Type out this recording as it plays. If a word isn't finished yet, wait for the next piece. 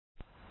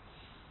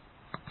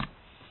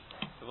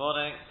Good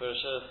morning,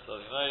 Bereshus,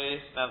 Lovimori,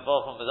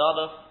 Memvol from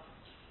Medalov.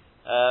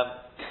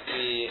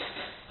 We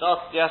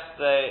started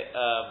yesterday,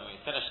 we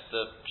finished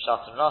the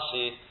Pshat and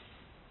Rashi.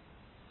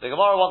 The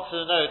Gemara wants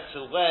to know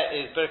to where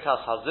is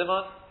Birkas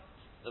HaZimun.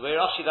 The way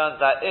Rashi learns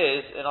that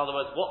is, in other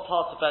words, what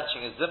part of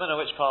benching is Zimun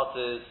and which part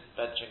is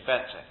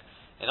benching.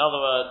 In other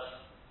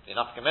words, the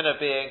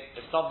nafkamina being,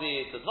 if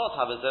somebody does not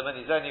have a Zimun,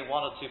 he's only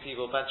one or two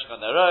people benching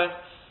on their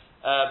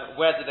own,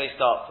 where do they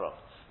start from?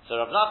 So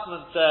Rav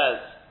Nachman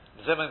says,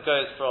 Zimun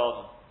goes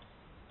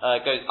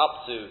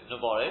up to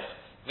Nuborich,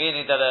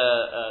 meaning that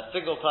a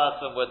single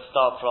person would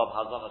start from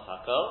Hazon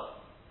Hakol,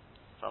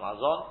 from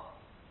Hazon,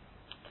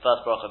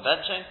 first bracha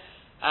benching,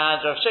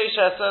 and Rav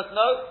Sheshes says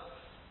no,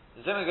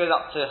 Zimun goes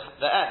up to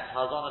the end,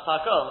 Hazon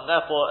Hakol, and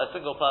therefore a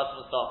single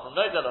person would start from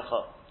Nodel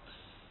Achol.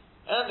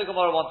 And the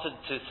Gemara wanted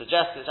to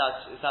suggest it's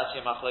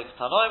actually a Machlokes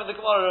Tanoim, and the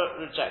Gemara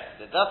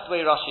rejected it. That's the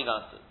way Rashi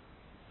learns it.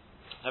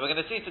 Now we're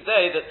going to see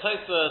today that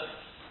Tosfos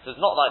does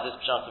not like this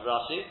Pshat of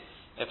Rashi.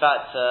 In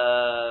fact,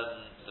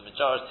 the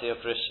majority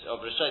of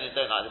Rishonim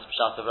don't like this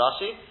Pshat of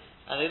Rashi,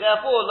 and they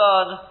therefore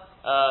learn,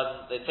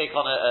 they take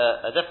on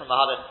a different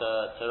Mahalach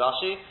to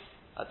Rashi,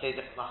 I'd say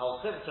different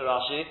Mahalchim to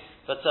Rashi,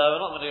 but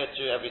we're not going to go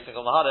through every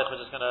single Mahalach,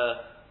 we're just going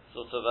to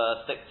sort of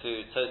stick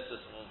to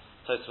Tosfos, and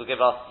Tosfos will give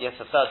us, yes,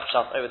 a third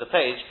Pshat over the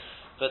page,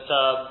 but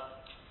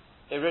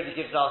it really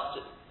gives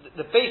us,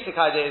 the basic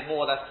idea is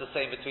more or less the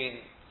same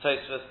between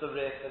Tosfos, the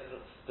Rif,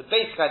 and the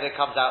basic idea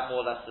comes out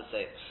more or less the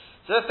same.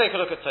 So let's take a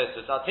look at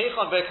Tosfos.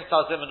 Al-Teichon Birkas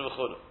HaZimun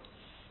V'chulu.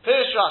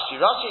 Pirish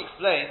Rashi. Rashi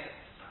explains,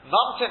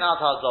 Mamtin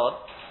ad Hazon,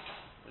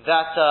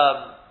 that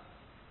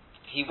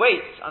he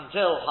waits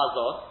until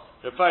Hazon,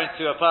 referring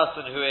to a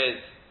person who is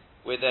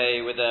with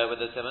a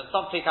Zimun.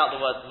 Some take out the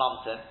word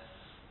Mamtin,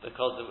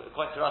 because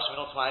according to Rashi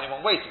we're not talking about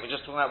anyone waiting, we're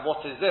just talking about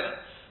what is Zimun.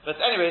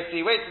 But anyway, so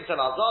he waits until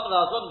Hazon, and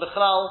Hazon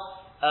B'chlal,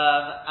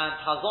 and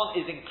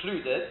Hazon is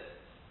included.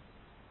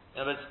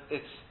 In other words,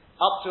 it's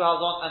up to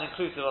Hazon and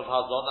inclusive of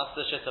Hazon. That's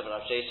the shit of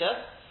Rav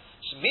Sheshes.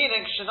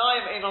 Meaning,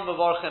 Shnayim Einon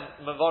Mevorchen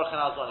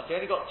Hazon. If you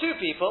only got two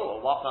people,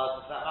 or one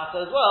person for that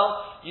matter as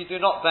well, you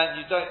don't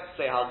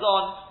say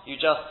Hazon, you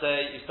just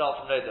say, you start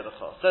from Nodel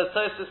Achol. Says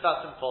Tosfos,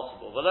 that's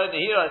impossible. V'lo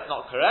Nehira, it's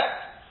not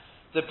correct.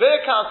 The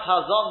Birkas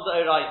Hazon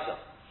D'oraisa.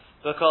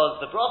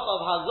 Because the bracha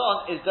of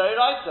Hazon is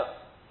D'oraisa.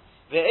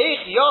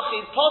 Ve'eich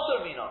Yochid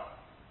Potter Mino.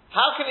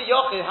 How can you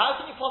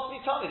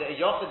possibly tell me that a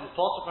Yochid is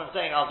potter from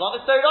saying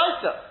Hazon is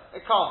D'oraisa?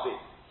 It can't be.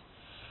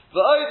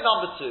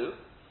 Number two,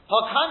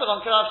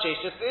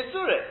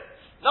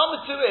 number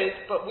two is,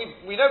 but we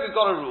know we've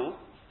got a rule,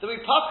 that we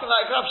paskin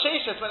like Rav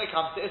Sheshes when it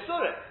comes to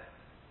Isurim.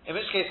 In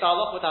which case, our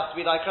look would have to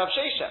be like Rav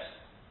Sheshes.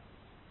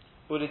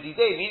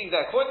 Meaning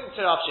that according to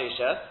Rav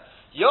Sheshes,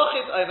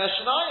 Yochid Omer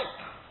Shnayim,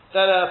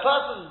 that a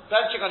person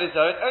benching on his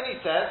own only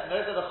says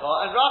Nodel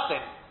Achol and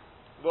Rachim.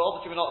 Well,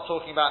 obviously we're not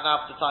talking about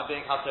now for the time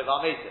being Hatov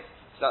Ametis.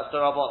 So that's the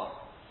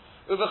Rabbanon.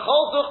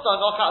 Uvechol Duchta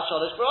Nokat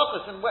Sholish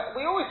Brachos, and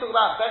we always talk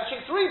about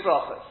benching 3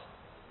 brachos.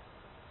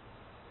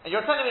 And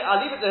you're telling me,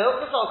 I'll leave it to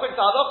Hilchos, I'll quick to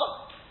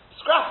Halacha.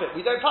 Scrap it,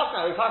 we don't pass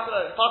now, we pass it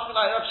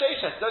like Rav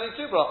Sheshes, it's only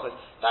 2 brachos.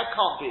 That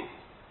can't be.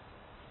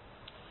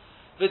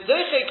 But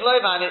Doichek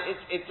Loman,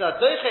 it's a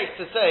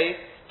Doichek to say,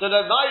 the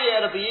Lomari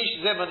Ela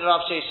B'yish Zimun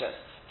Rav Sheshes.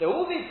 There are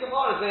all these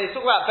Gemaras where they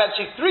talk about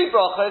benching 3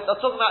 brachos,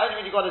 are talking about only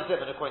when you've got a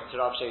Zimun, according to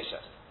Rav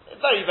Sheshes. It's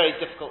very, very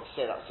difficult to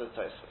say that, says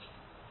Tosfos.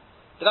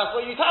 But that's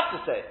what you'd have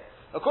to say.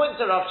 According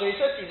to Rav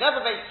Sheshes, you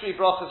never make 3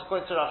 brachos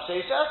according to Rav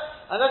Sheshes,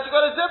 unless you've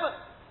got a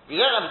Zimun. If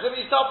you don't have a Zimun,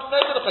 you start from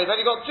Nodel Achol. You've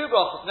only got 2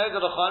 brachos,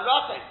 Nodel Achol and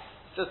Rachim.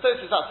 So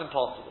Tosfos, that's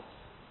impossible.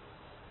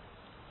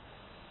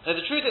 Now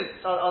the truth is,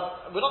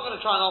 we're not going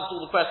to try and answer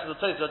all the questions of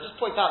Tosfos. I'll just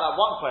point out that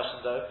one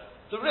question though.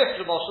 The Rif,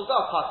 the Moshel,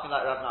 does pass me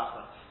like Rav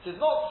Nachman. So it's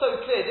not so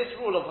clear, this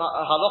rule of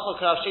Halacha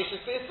Rav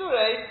Sheshes for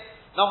Isurei,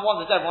 number one,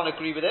 does everyone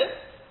agree with it?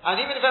 And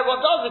even if everyone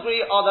does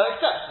agree, are there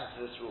exceptions to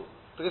this rule?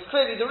 Because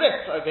clearly the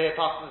Rif over here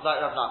passes like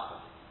Rav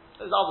Nachman.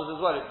 There's others as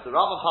well. It's the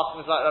Rambam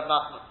passes like Rav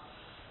Nachman.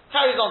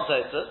 Carries on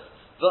Tosfos.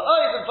 The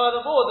even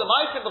furthermore, the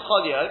Maitim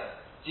B'chol Yom,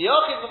 the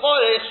Yochid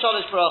Memorich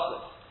Sholish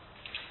Brachos.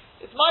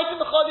 It's Maitim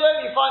B'chol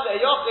Yom, you find that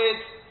a Yochid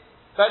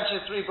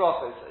benches 3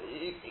 brachos.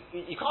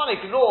 You can't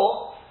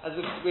ignore, as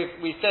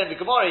we say in the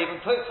Gemara,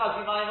 even Put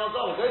Chazimayim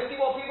Ozol. Go see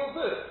what people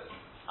do.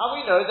 And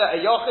we know that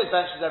a Yochid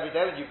benches every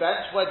day. When you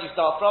bench, where do you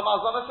start from?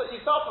 Azon, you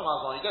start from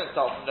Azon. You don't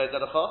start from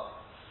Nodel Achol.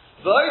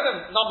 The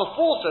even number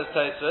 4 says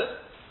Tosfos,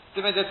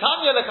 the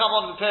Meditanya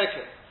Lekamon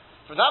V'Perkim.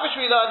 From that which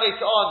we learn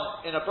later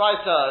on in a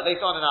brighter,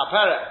 later on in our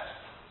Perek,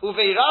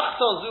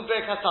 Uveirachto zu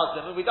Birkas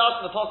HaZimun. We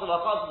dash in the Apostle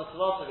of Chaz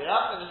B'Salot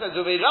Uveirachto, and it says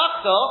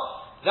Uveirachto,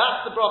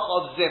 that's the bracha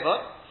of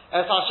Zimun.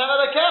 Es Hashem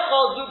Elokecho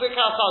zu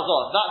Birkas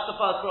HaZon. That's the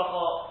first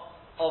bracha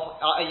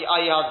of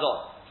Ayi Hazon.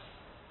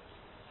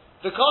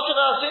 The culture of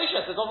Rav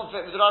Sheshes, it doesn't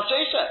fit with Rav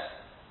Sheshes.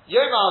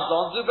 Yom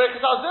Hazon zu Birkas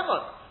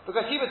HaZimun.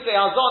 Because he would say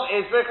Hazon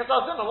is Birkas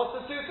HaZimun. What's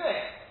the 2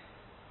 things?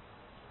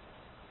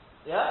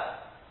 Yeah?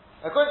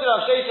 According to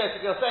Rav Sheshes,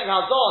 if you're saying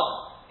Hazon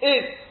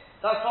is,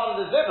 that's part of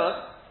the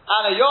Zimun,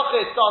 and a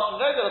Yochid starts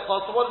from Nodel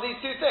Achol, so what are these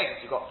 2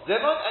 things? You've got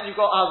Zimun and you've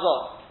got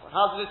Hazon.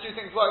 How do the 2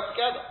 things work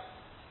together?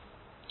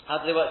 How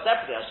do they work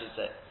separately, I should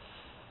say?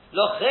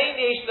 Therefore,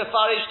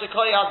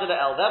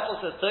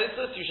 says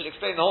Tosfos, you should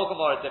explain the whole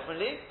Gemara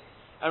differently,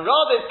 and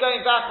rather it's going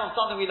back on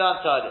something we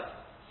learned earlier.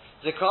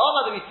 The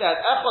Ka'ama that we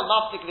said, Echol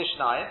Maftik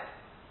Lishnayim,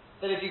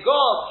 that if you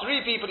got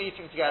three people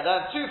eating together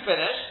and two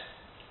finish,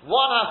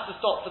 one has to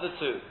stop for the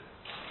two.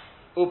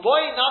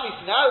 Uboy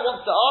Namis now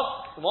wants to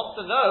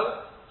know,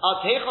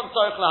 Ad Heichon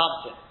Tzorich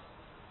Lahamtin.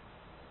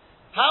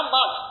 How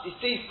much is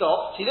he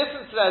stopped? He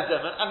listens to their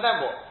zimun, and then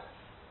what?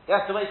 He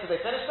has to wait till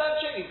they finish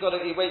benching. He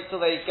waits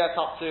till they get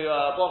up to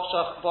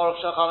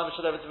Baruch Shachanam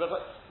Mishaleva to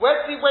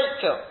where does he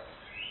wait till?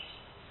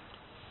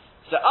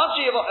 So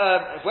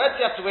where does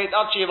he have to wait?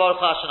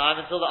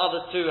 Until the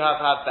other two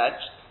have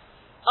benched.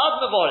 Ad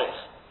Mavorich.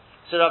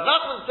 So Rav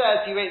Nachman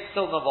says he waits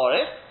till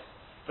Mavorich.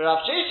 But Rav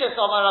Sheshes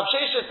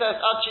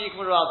says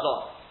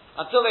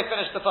until they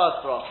finish the first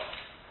bracha.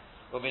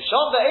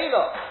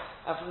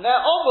 And from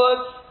there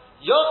onwards,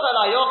 the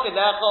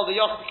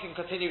Yochid can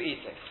continue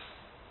eating.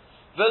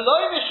 It's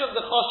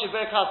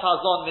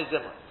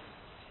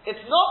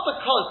not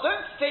because,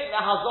 don't think that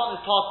Hazon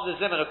is part of the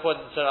Zimun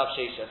according to Rav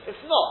Sheshes.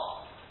 It's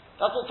not.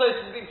 That's what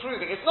Tosfos has been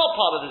proving. It's not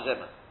part of the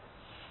Zimun.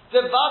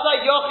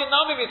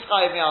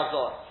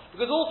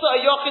 Because also a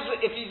Yochid,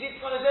 if he's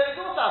eating on his own,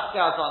 he's also has to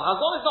say Hazon.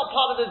 Hazon is not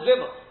part of the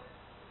Zimun.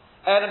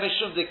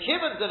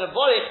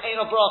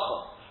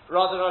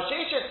 Rather, Rav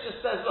Sheshes just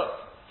says,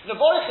 look,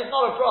 Nevorich is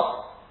not a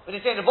bracha. When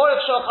you say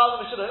Nevorich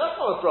Shachal Mishudah, that's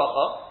not a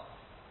bracha.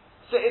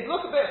 So it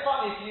looks a bit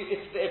funny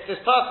if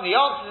this person he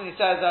answers and he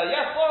says,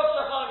 yes, Baruch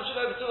Shachal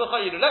Mishudah over to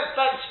Chayinu. Let's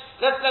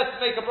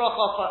make a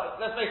bracha.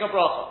 Let's make a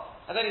bracha,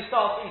 and then he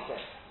starts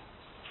eating.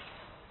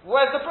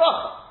 Where's the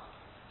bracha?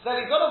 So then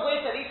he's got to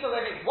wait at least till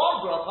they make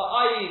one bracha,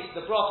 i.e.,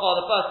 the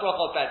first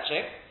bracha of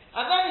benching,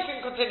 and then he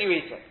can continue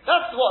eating.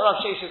 That's what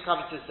Rav Sheshes is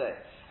coming to say.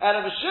 And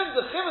rather,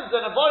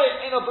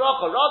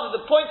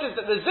 the point is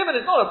that the zimun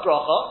is not a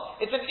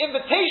bracha, it's an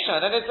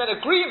invitation and it's an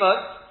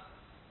agreement,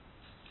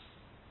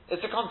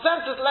 it's a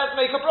consensus, let's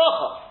make a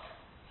bracha.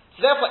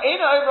 So therefore, you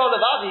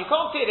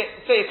can't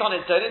say it on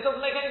its own, it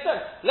doesn't make any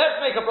sense.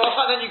 Let's make a bracha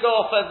and then you go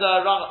off and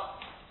run.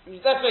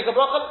 Let's make a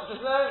bracha,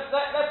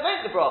 let's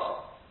make the bracha.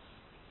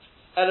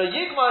 Rather,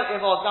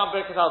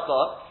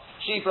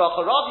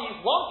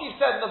 once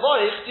you've said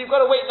Nevorich, you've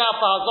got to wait now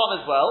for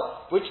Hazon as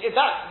well, which if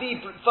that's the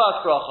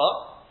first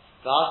bracha.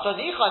 Now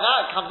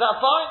it comes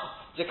out fine.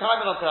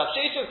 Jekaiman on Rav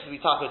Sheshes, because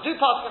we talk about do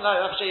paskin like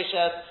Rav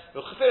Sheshes.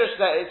 Ruchfirish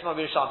there, it's my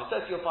Yerushalmi.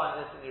 So you'll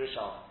find this in the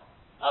Yerushalmi.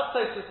 That's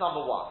Tosfos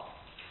number one,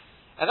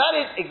 and that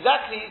is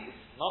exactly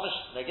mamish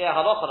negei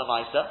halacha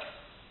l'maisa.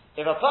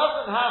 If a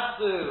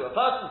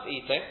person's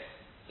eating,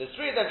 there's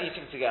three of them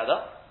eating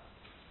together.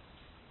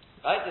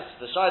 Right, this is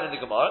the shayla in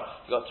the Gemara.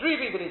 You've got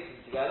three people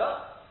eating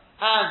together,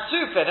 and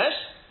two finish.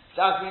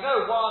 So as we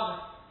know,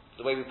 one,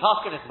 the way we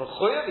paskin is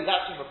mechuyev. He's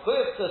actually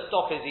mechuyev to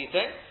stop his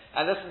eating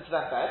and listen to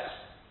them bench.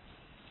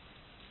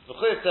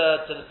 Mechuyev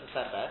to listen to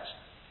them bench.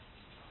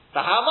 For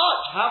how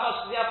much? How much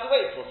does he have to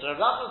wait for? So Rav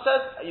Nachman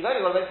says, you've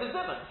only got to wait for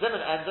Zimun. Zimun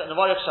ends at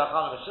Nevorich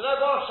Shachanam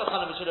Mishudah, Baruch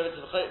Shachanam Mishudah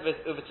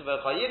over to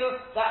Chayinu.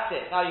 That's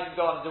it. Now you can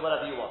go on and do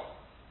whatever you want.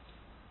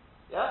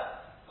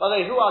 Yeah? By the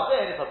way, who are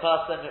then if a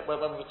person,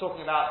 when we were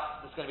talking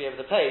about, it's going to be over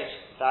the page,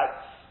 in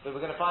fact, but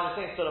we're going to find the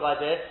same sort of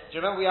idea. Do you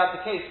remember we had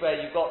the case where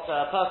you've got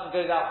a person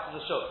goes out to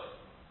the shul.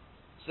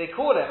 So they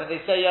call him and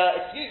they say,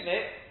 excuse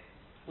me,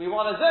 we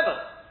want a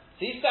zimun.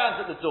 So he stands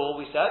at the door,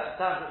 he stands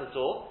at the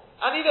door,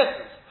 and he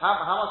listens. How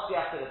much do you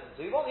have to listen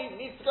to? Well, he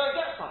needs to go and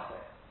get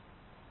something.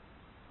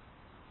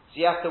 So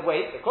you have to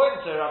wait.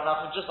 According to Rav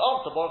Nachman, just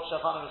answer, Baruch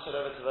Shachanam Mishudah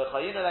over to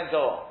Chayinu, and then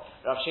go on.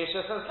 Rav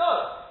Sheshes says, no.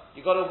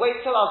 You've got to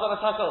wait till Hazon and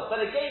Takol. But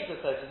again,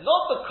 it says,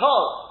 not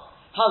because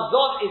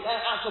Hazon is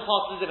an actual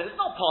part of the zimun. It's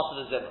not part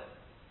of the zimun.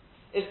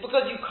 It's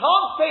because you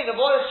can't say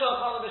Nevorich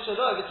Shachanam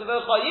Mishudah over to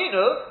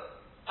Chayinu,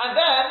 and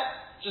then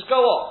just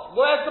go on.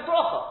 Where's the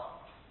bracha?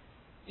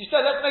 You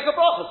said, let's make a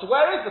bracha. So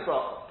where is the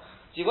bracha?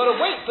 So you've got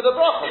to wait for the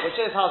bracha, which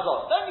is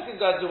Hazon. Then you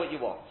can go and do what you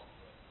want.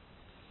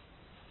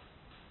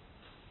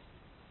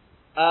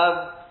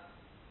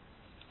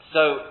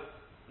 So,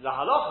 the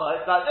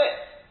halacha is like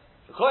this.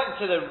 According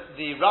to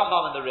the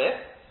Rambam and the Rif,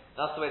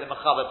 that's the way the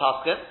Mechaber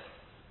paskin,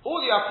 all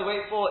you have to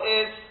wait for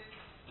is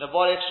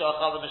Nevorich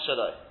Shachal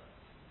Mishudah.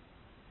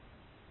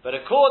 But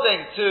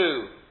according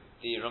to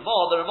the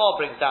Ramah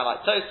brings down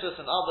like Tosfos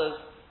and others,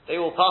 they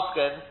all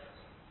paskin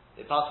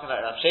like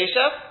Rav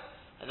Sheshes,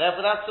 and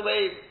therefore that's the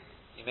way,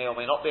 you may or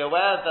may not be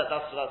aware that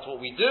that's what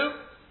we do,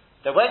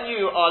 that when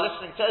you are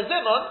listening to a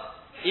zimun,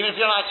 even if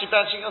you're not actually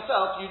benching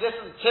yourself, you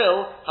listen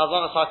till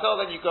Hazon HaSakol,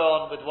 then you go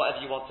on with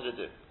whatever you wanted to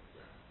do.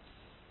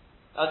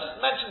 Now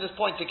just mention this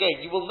point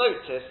again, you will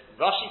notice,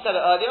 Rashi said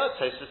it earlier,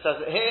 Tosfos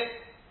says it here,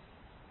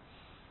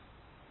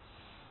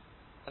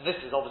 and this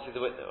is obviously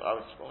the way,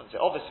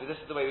 this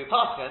is the way we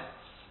paskin,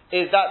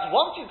 is that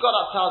once you've got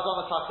up to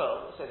Hazon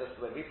HaSakol, we'll say this is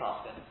the way we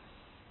paskin,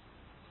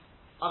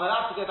 I'm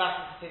allowed to go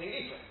back and continue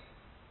eating.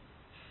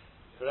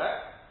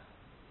 Correct?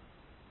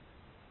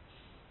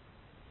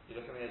 You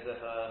look at me as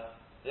if,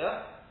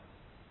 yeah?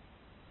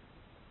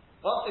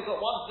 Once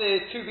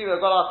the two people have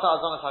got our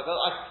stars on the cycle,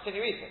 I can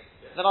continue eating.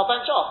 Yeah. Then I'll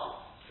bench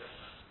off.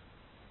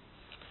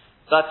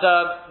 But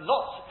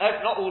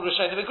not all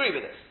Rishonim agree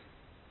with this.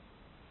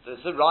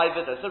 There's the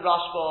Raiva, there's the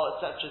Rashba,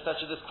 etc.,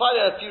 etc. There's quite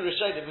a few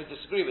Rishonim who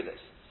disagree with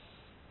this.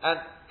 And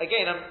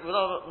again, we're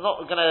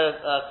not going to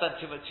spend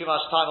too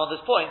much time on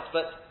this point,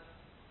 but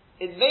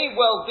it may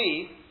well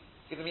be,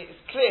 I mean,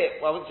 it's clear,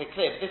 well I wouldn't say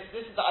clear, but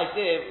this is the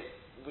idea,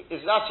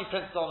 it's actually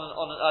printed on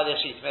an earlier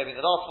sheet, maybe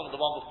the last one or the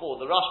one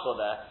before, the Rashba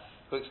there,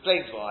 who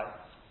explains why.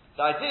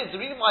 The idea is,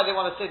 the reason why they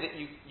want to say that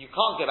you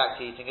can't go back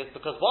to eating is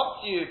because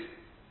once you've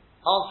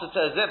answered to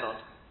a zimun,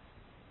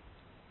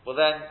 well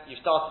then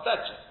you've started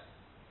benching.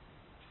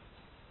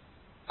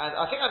 And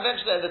I think I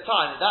mentioned it at the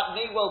time, that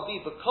may well be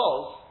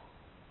because,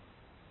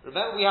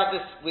 remember we had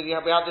this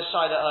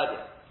shaila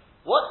earlier.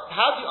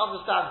 How do you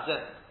understand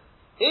zimun?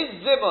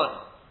 Is zimun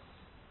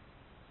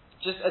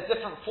just a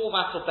different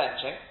format of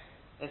benching?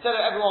 Instead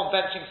of everyone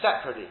benching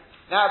separately,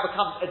 now it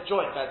becomes a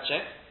joint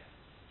benching?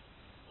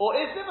 Or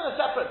is zimun a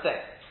separate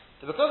thing?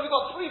 So because we've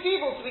got three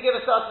people to be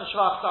given a certain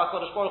shvach to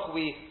HaKadosh Baruch Hu,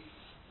 we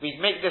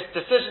make this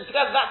decision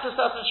together, that's a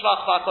certain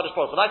shvach to HaKadosh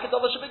Baruch Hu, like a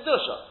Dovash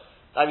B'Kedusha.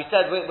 Like we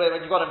said, when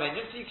you've got a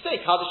minion, so you can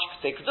say Kaddish, you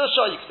can say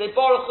Kedusha, you can say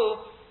Baruch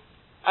Hu,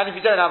 and if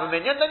you don't have a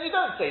minion, then you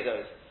don't say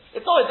those.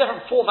 It's not a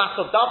different format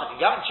of davening.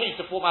 You haven't changed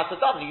the format of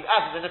davening, you've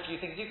added in a few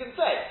things you can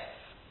say.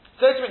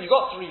 So when you've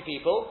got three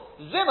people,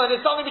 Zimun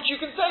is something which you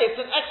can say, it's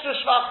an extra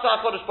shvach to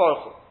HaKadosh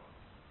Baruch Hu.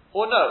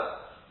 Or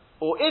no.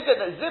 Or is it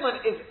that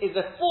Zimun is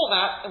a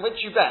format in which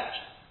you bench?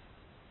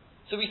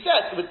 So we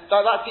said,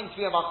 that seems to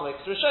be a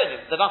machlokes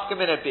Rishonim, the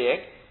nafkamina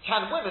being,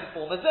 can women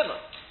form a Zimun?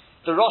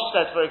 The Rosh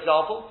says, for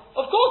example,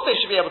 of course they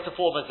should be able to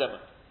form a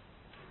Zimun.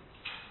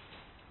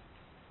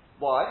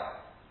 Why?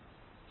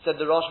 Said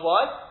the Rosh,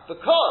 why?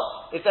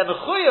 Because if they're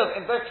mechuyev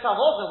in Birkas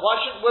HaMazon, why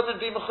shouldn't women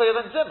be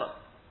mechuyev in Zimun?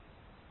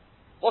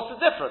 What's the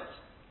difference?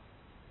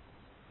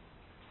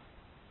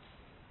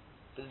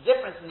 The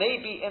difference may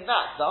be in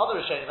that. The other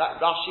Rishonim, like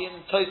Rashi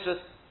and Tosfos,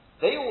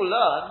 they all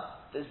learn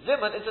that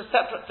Zimun is a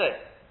separate thing.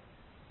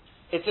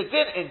 It's a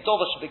din in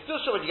Dovash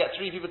B'Kedusha when you get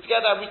three people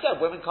together, and we said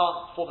women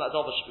can't form that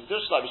Dovash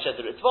B'Kedusha, like we said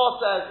the Ritva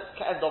says, it's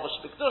Ke'en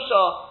Dovash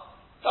B'Kedusha.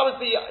 That was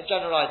the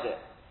general idea.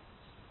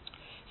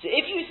 So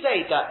if you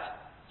say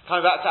that,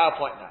 coming back to our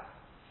point now,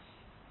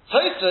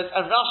 Tosfos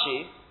and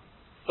Rashi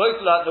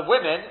both learn that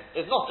women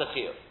is not a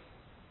chiyuv.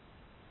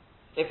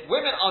 If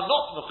women are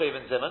not mechuyev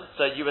in Zimun,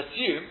 so you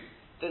assume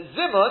that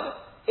Zimun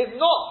is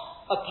not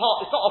it's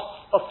not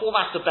a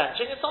format of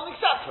benching, it's something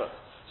separate.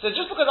 So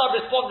just because I've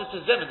responded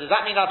to Zimun, does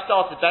that mean I've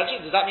started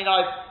benching? Does that mean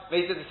I've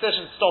made the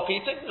decision to stop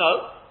eating?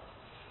 No.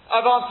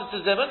 I've answered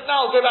to Zimun,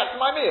 now I'll go back to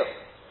my meal.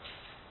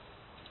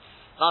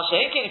 Now,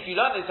 Shehinkin, if you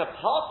learn that it's a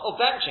part of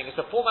benching, it's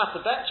a format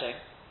of benching,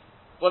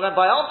 well then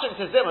by answering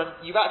to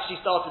Zimun, you've actually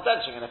started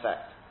benching in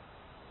effect.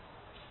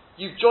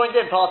 You've joined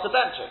in part of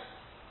benching.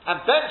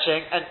 And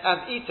benching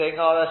and eating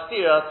are a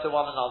steer to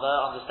one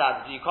another,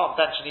 understand. You can't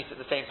bench and eat at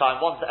the same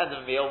time. One's the end of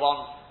the meal,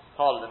 one's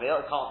part of the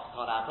meal. It can't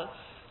happen.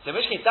 So in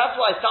which case, that's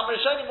why some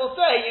Rishonim will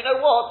say, you know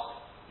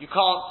what? You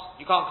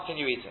can't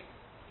continue eating.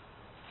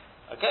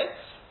 Okay?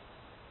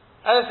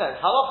 As I said,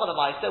 halacha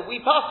l'maisa,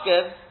 we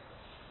paskin,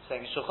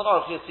 saying Shulchan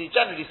Aruch, you'll see,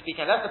 generally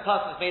speaking, unless the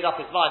person has made up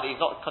his mind that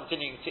he's not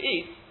continuing to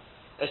eat,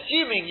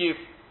 assuming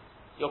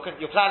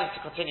you're planning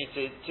to continue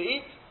to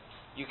eat,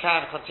 you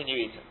can continue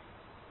eating.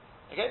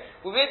 Okay?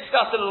 We may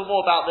discuss a little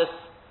more about this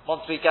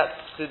once we get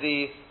to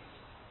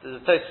there's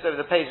a Tosfos over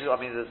the page,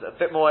 there's a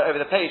bit more over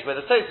the page where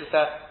the Tosfos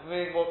there,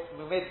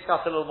 we may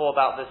discuss a little more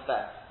about this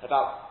there,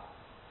 about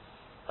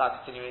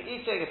continuing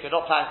eating. If you're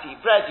not planning to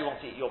eat bread, you want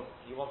to eat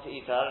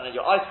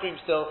your ice cream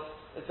still,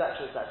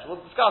 etc., etc.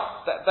 We'll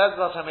discuss,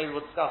 maybe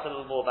we'll discuss a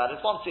little more about it.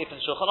 It's one seif in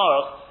Shulchan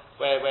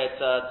Aruch where it's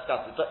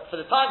discussed. But for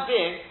the time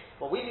being,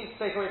 what we need to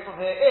take away from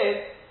here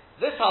is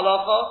this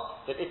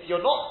halacha, that if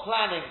you're not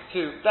planning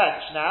to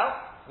bench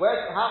now,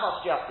 how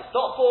much do you have to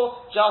stop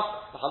for?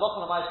 Just the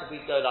halacha l'maisa,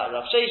 we go like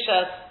Rav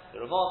Sheshes,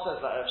 the Ramah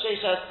says like Rav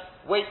Sheshes,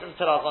 wait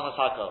until Azanas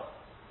HaKol.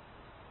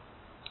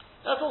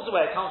 That's also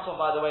where it comes from,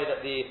 by the way,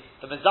 that the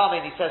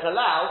Mezamin, he says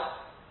allows,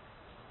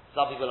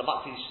 some people are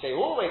makti to stay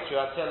all the way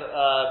through until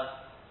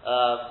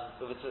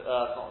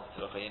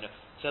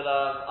till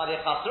Aliyah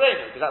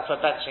Chasreinu, because that's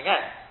where benching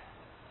ends.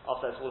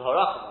 After it's all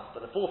Harachim,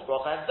 but the fourth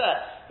bracha ends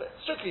there. But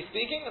strictly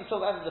speaking, until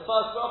the end of the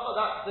first bracha,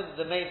 that's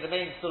the main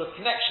sort of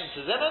connection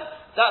to Zimun,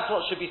 that's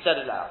what should be said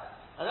aloud.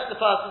 And then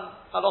the person,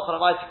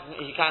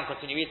 he can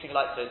continue eating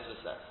like Tosfos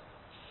says.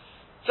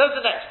 So the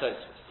next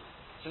Tosfos.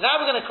 So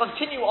now we're going to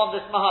continue on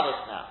this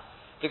Maharis now.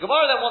 The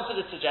Gemara then wanted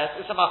to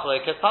suggest it's a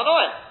Machlokes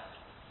Tanoim.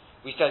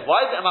 We said,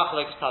 why is it a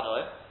Machlokes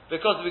Tanoim?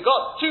 Because we've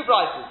got two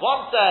brises.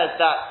 One says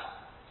that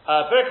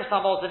Birkas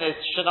HaMazon is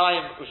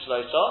Shanayim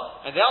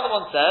Ushlosha, and the other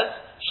one says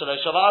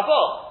Shalosha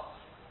V'Arba.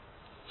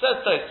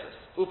 Says Tosfos.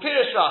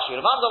 Upirish Rashi.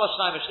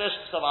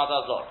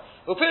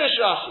 Upirish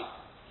Rashi.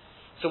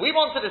 So we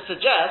wanted to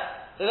suggest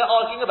that they're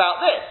arguing about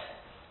this.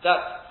 That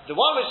the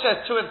one which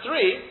says 2 and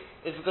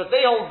 3 is because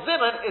they hold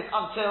Zimun is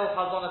until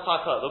Hazonas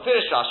HaKol.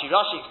 Upirish Rashi.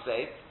 Rashi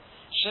explains,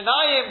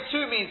 Shanayim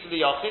 2 means to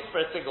the Yochid, for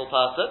a single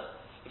person.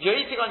 If you're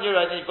eating on your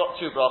own, then you've got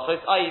 2 brachos,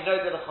 i.e. no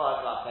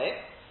delachayim lachem.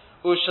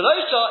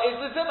 Ushalosha is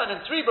the zimun,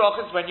 and 3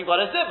 brachas when you got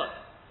a zimun.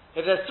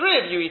 If there's 3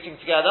 of you eating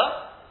together,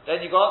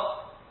 then you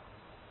got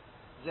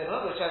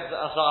zimun, which ends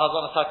as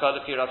on a sakah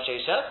lefi Rav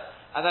Sheshet,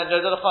 and then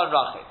there's a lachon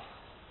rachid.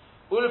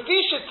 Ulefi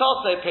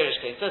shetase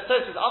pirishke. So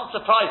Tosfos,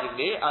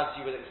 unsurprisingly, as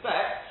you would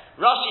expect,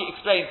 Rashi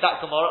explains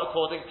that Gemara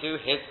according to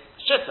his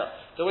shitta,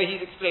 the way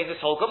he's explained this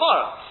whole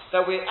Gemara.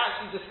 So we're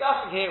actually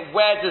discussing here,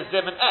 where does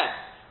zimun end?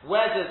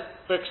 Where does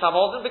Birkas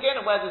Hamazon begin,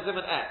 and where does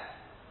zimun end?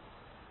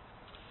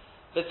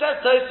 But says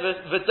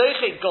Tosfos,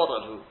 v'doichik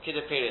godolhu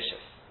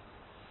kidapirishis.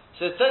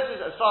 So Tosfos,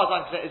 as far as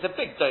I'm concerned, is a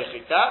big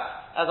doichik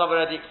that, as I've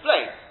already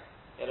explained.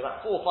 He had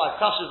about 4 or 5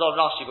 kashas on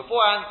Rashi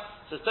beforehand,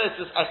 so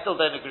Tosfos, I still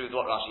don't agree with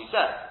what Rashi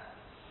says.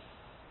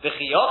 The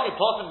chiyochid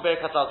potem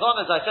Birkas Hazon,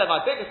 as I said,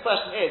 my biggest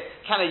question is,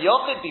 can a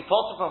yochid be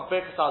potem from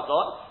Birkas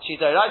Hazon?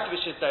 Shidoraita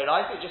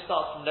v'shidoraita, it just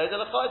starts from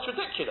Nodelacha, it's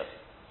ridiculous.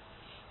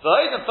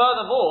 But even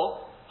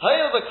furthermore,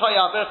 Hayil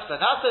v'koya birchsa,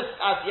 now this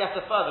adds yet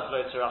a further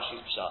blow to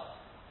Rashi's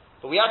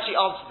pshat. But we actually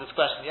answered this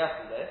question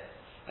yesterday,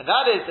 and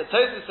that is that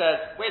Tosfos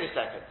says, wait a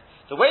second,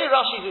 the way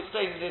Rashi is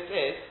explaining this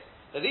is,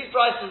 that these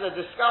prices are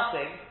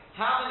discussing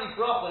how many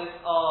brachas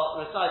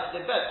are recited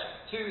in bench.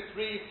 2,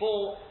 3,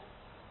 4.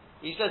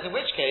 He says, in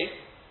which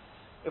case,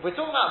 if we're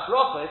talking about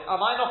brachas, am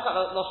I not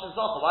at Lashon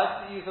Zohar? Why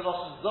didn't he use the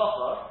Lashon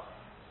Zohar,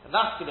 a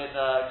masculine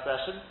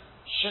expression?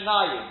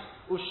 Shenayim,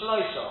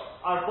 Ushloisha,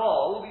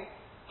 Arba'ah.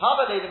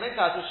 Hava Leila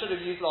Minkas, we should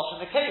have used Lashon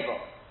Nekeva.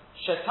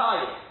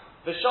 Shetayim,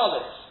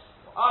 V'sholish,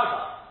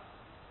 Arba.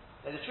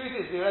 And the truth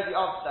is, we already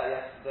answered that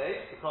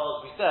yesterday,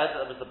 because we said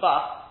that the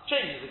Bach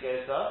changes the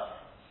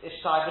Gersa,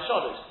 Ishtai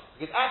V'sholish.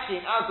 Because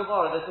actually in our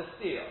Gemara there's a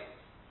steer.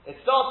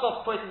 It starts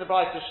off quoting the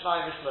Brayta of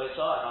Shnayim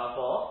V'shloisha and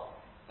Arba'ah.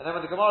 And then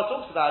when the Gemara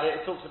talks about it,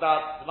 it talks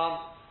about the man.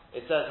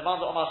 It says the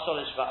man that Omar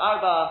Sholish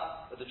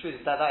va'arba. But the truth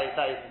is that is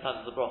in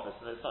terms of the brachas,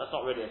 and it's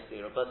not really a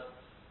stira. But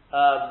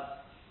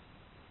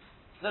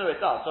no,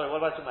 it does. Sorry,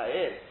 what am I talking about? It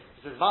is.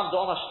 It says man that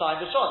Omar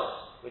Shtein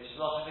v'Sholish, which is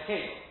Lashon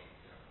Nekeva.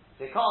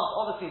 They can't.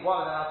 Obviously,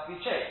 one of them has to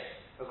be changed.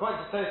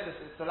 According to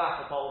Tosfos, it's the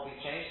latter part will be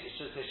changed. It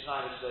should say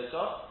Shnayim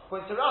v'Shloisha.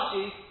 According to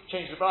Rashi,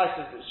 change the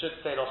prices. It should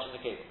say Lashon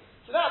Nekeva.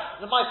 So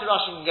that's the mighty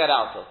Rashi can get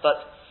out of.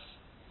 But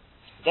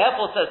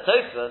therefore, says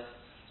Tosfos.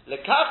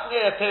 Lekach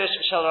near a pirish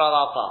shel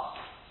Rav.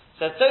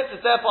 So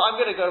Tosfos, therefore, I'm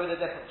going to go with a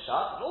different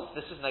shot. And also,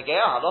 this is Negea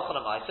Halacha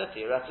L'Maisa,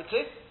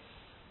 theoretically.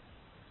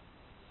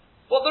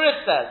 What the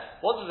Rif says.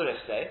 What does the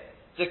Rif say?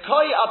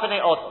 Dekoy Abnei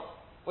Odom.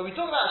 When we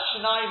talk about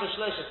Shnayim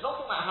v'Shloisha, it's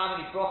not talking about how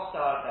many brachas there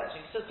are in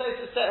benching. So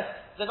Tosfos says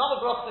the number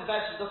of brachas in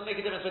benching doesn't make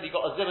a difference whether you've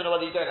got a zimun or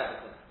whether you don't have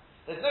a zimun.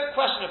 There's no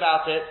question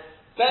about it.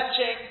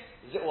 Benching,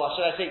 or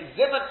should I say,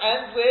 zimun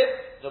ends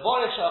with the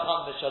Vorich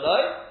Shachan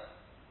v'Shaloi,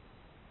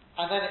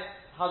 and then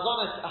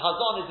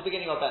Hazon is the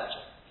beginning of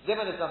benching.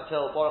 Zimun is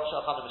until Baruch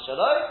Shachan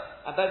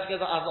v'Shaloi, and benching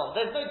is on Hazon.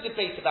 There's no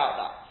debate about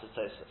that, says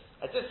Tosfos.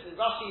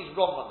 Rashi is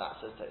wrong on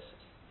that, says Tosfos.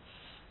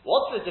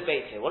 What's the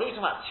debate here? What are we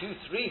talking about? 2,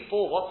 3,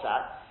 4, what's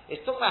that? It's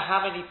talking about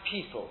how many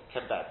people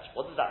can bench.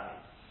 What does that mean?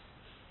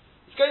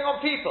 It's going on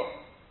people.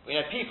 We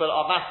know people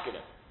are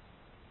masculine.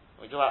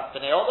 When we talk about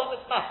Bnei Odom,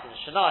 it's masculine.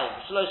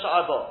 Shanayim, Shalosha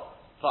Arba'ah.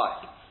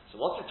 Fine. So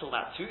what's it talking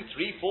about? 2,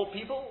 3, 4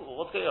 people?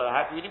 What's going on?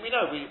 We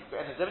know. In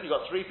the Zimun you've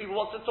got 3 people.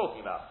 What's it talking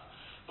about?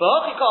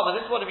 But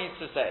this is what it means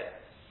to say.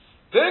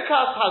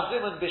 Birkas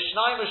hazimun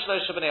b'shnayim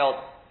v'shlosha b'nei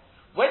Odom.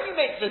 When you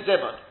make the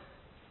zimun,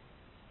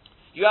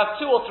 you have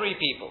 2 or 3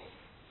 people.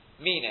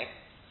 Meaning,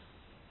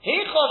 where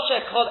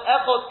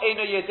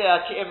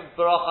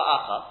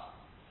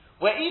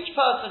each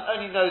person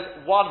only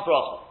knows one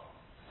bracha.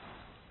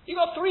 You've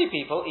got 3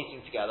 people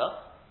eating together,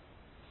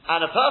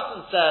 and a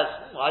person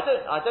says, I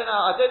don't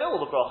know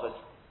all the brachas.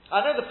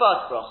 I know the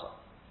first bracha.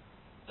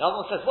 The other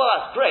one says, well,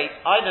 that's great.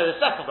 I know the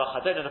second bracha.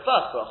 I don't know the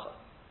first bracha.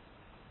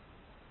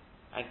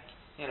 And,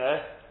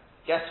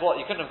 guess what?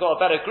 You couldn't have got a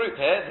better group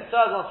here. The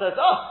third one says,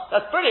 oh,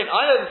 that's brilliant.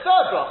 I know the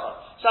third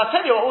bracha. So I'll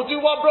tell you what, we'll do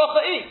 1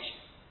 bracha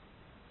each.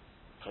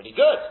 Pretty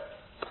good.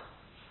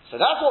 So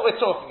that's what we're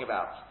talking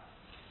about.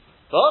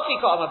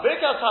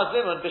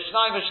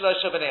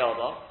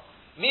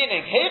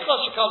 Meaning,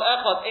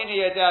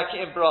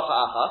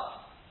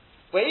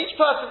 where each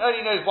person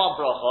only knows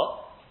 1 bracha.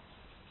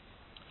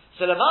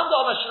 So the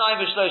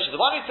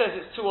one who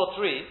says it's 2 or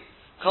 3,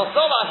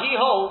 he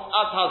holds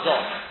at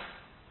Hazon.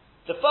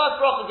 The first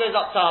bracha goes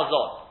up to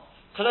Hazon.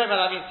 Kolomar,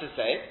 that means to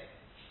say,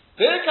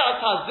 Birkas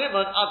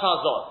Hazimun at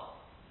Hazon.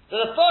 So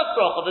the first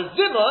bracha, the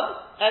Zimun,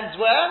 ends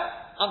where?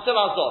 Until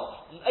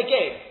Hazon.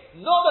 Again,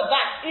 not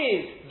that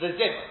is the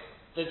Zimun.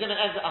 The Zimun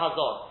ends at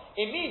Hazon.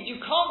 It means you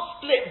can't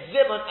split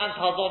Zimun and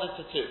Hazon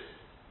into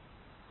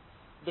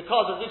 2.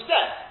 Because, as we've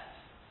said,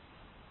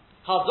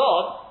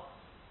 Hazon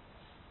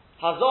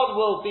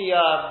will be,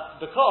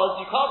 because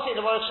you can't say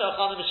the word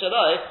Shachan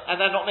v'Shaloi and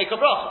then not make a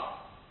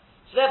bracha.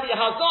 So therefore your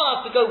Hazon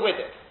has to go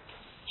with it.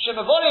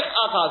 Shemavorich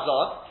at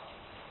Hazon,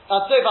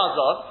 at Tov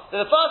Hazon,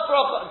 then the first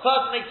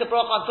person makes a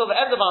bracha until the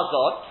end of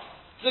Hazon.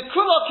 The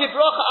Kula ki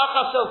bracha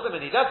achas sel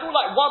zimini. That's all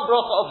like 1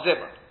 bracha of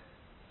Zimun.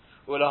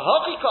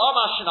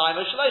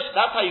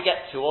 That's how you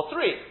get 2 or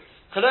 3.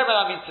 Kolomar,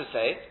 that means to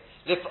say,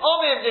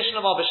 Sometimes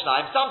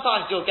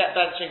you'll get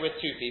benching with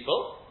two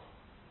people.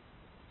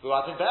 Who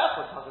are in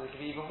Be'echad, sometimes it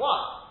could be even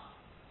one.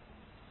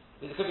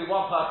 It could be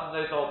one person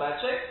knows the whole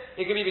benching.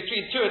 It could be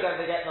between two of them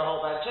they get the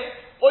whole benching.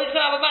 Or you can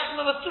have a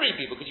maximum of three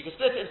people, because you can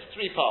split it into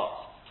three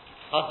parts.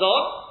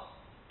 Hazon,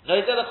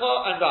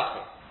 Noidelecha, and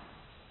Rachim.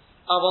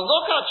 Avol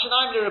Nokat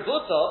Shanaim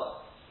Liributo,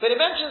 but it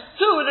mentions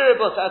two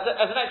Liributo as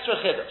an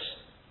extra chiddush.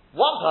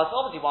 One person,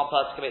 obviously one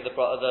person can make the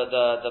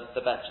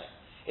benching.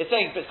 It's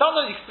saying, but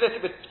sometimes you can split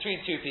it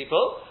between two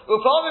people.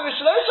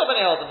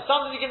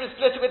 Sometimes you can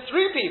split it with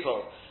three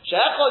people.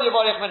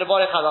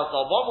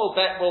 One will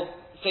say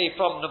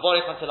from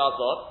Nevorich until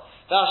Azor.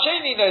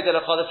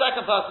 The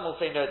second person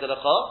will say no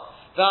delecha.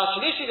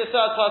 The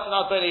third person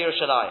al Bnei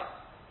Yerushalayim.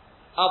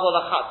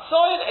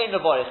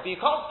 But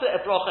you can't split a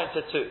bracha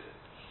into two.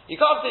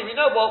 You can't say, you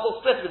know what, we'll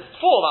split it with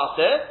four out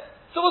there,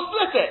 so we'll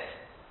split it.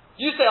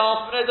 You say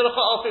half of Bnei Delecha,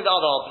 I'll say the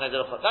other half of Bnei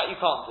Delecha. That you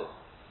can't do.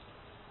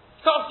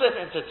 You can't split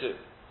it into two.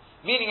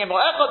 Meaning, that if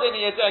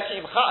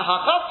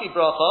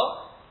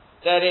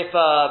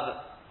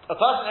a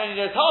person only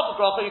knows half a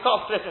bracha, you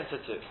can't split it into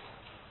two.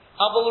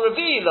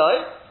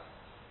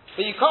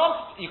 But you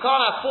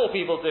can't have four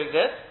people doing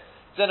this.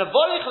 Then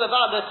Nevorich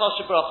levad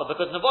lechosh bracha,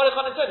 because Nevorich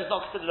on its own is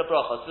not considered a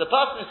bracha. So the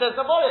person who says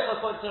Nevorich,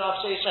 according to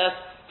Rav Sheshes,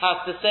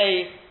 has to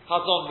say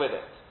Hazon with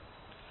it.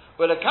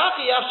 That's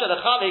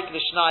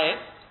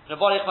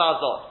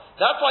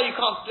why you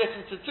can't split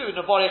into two,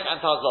 Nevorich and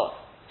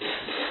Hazon.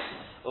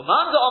 The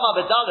one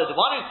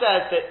who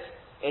says that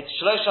it's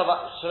Shlosh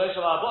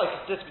Avaboy,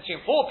 it's split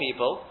between four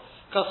people,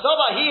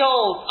 Kasova, he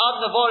holds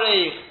Ad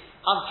Nevorich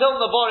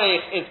until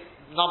Nevorich is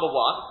number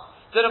one.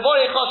 The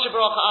Nevorich Chosh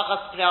Bracha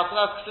Achas Pnei, so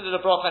that's considered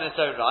a bracha in its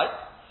own right.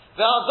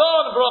 The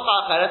Hazon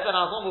Bracha Acheres, and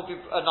Hazon will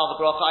be another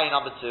bracha,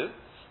 number two.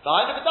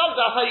 Behind the B'dal,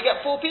 that's how you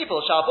get four people.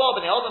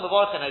 Shabbat B'nei Odom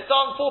Nevorich and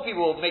Hazon, four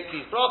people will make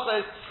these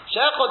brachas.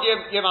 She'echod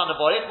Yeman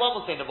Nevorich, one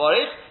will say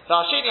Nevorich.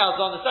 V'asheni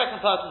Hazon, the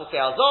second person will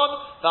say Hazon.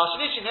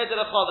 V'ashenishi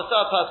Nedelecha, the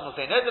third person will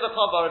say Nedelecha.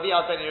 V'aravi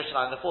Ad Bnei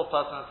Yerushalayim, the fourth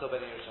person will say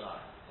Bnei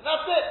Yerushalayim. And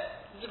that's it.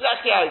 This is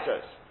exactly how it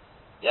goes.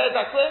 Yeah, is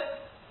that clear?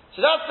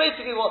 So that's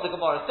basically what the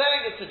Gemara is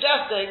saying. It's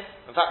suggesting,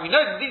 in fact, we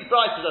know that these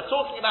brises are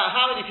talking about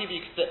how many people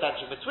you can split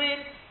benching between,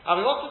 and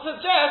we want to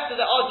suggest that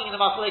they're arguing in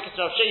the Machlekes of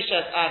Rav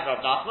Sheshes and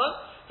Rav Nachman.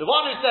 The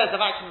one who says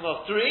the maximum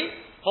of three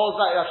holds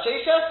like Rav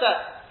Sheshes,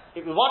 that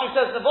if the one who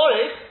says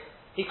Nevorich,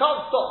 he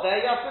can't stop there,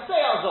 he has to say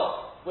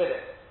Azor with it.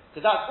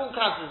 Because that's all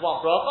counts as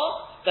one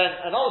bracha. Then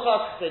another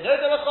person can say no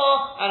delecha,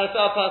 and a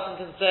third person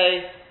can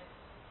say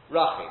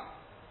Rachim.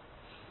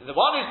 The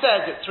one who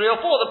says it's three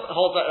or four that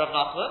holds like Rav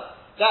Nachman,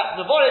 that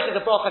Nevorich is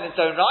a bracha in its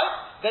own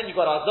right, then you've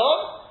got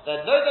Azor,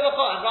 then no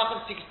delecha, and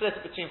Rachim, so you can split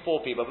it between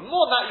four people. But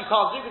more than that you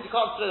can't do, because you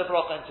can't split a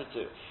bracha into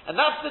two. And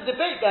that's the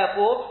debate,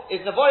 therefore,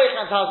 is Nevorich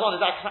and Hazon,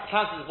 is that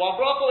counted as one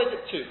bracha, or is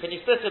it two? Can you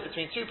split it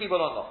between two people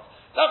or not?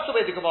 That's the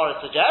way the Gemara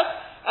suggests.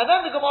 And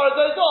then the Gemara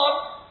goes on,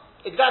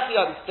 exactly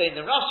like we explained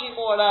in Rashi,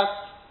 more or less,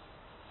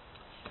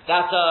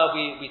 that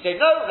we say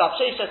no, Rav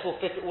Sheshes will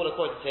fit it all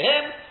according to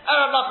him, and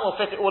Rav Nachman will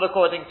fit it all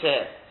according to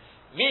him.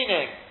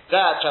 Meaning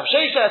that Rav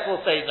Sheshes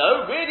will say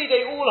no, really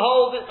they all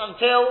hold it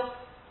until,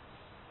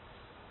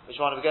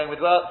 which one are we going with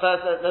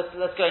first? Let's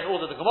go in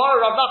order the Gemara,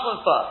 Rav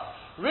Nachman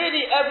first.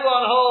 Really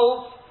everyone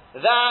holds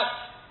that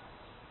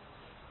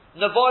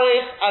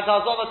Nevorich and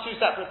Hazon are two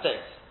separate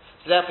things.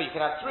 So therefore you can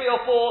have three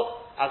or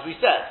four, as we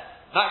said.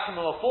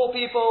 Maximum of four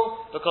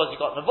people, because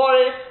you've got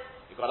Nevorich,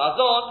 you've got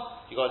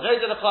Hazon, you've got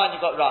Nodelecha, and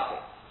you've got Rachim.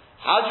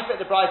 How do you fit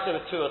the bride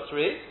with two or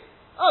three?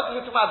 Oh, because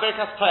we're talking about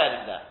Berkas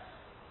Prayer in there.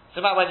 So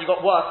about when you've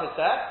got workers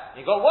there,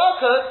 you've got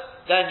workers,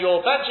 then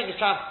your benching is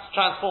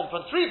transformed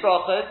from three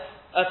brachas,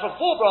 from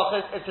four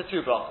brachas into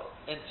two brachas,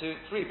 into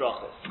three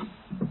brachas.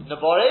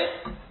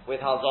 Nevorich with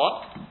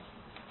Hazon.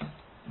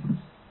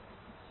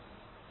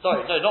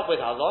 Sorry, no, not with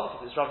Hazon,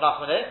 because it's Rav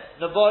Nachman here.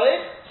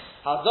 Nevorich,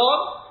 Hazon,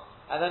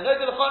 and then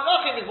Nodelecha and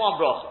Rachim is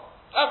one bracha.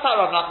 That's how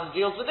Rav Nachman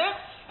deals with it.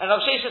 And Rav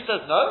Sheshes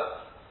says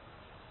no.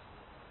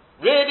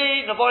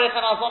 Really, Nevorich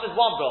and Hazon is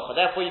one bracha.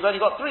 Therefore, you've only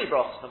got three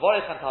brachas.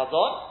 Nevorich and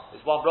Hazon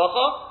is one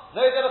bracha.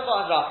 Nodelecha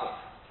and Rachim.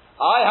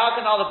 How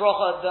can the other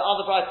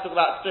brachas talk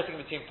about splitting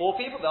between four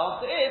people? The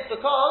answer is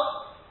because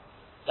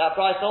that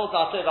brachas holds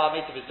our Tov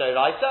Amitiv is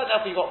Doraisa, and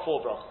therefore you've got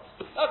four brachas.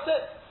 That's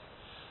it.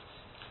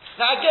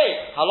 Now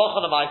again,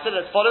 halacha l'maisa,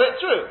 let's follow it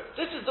through.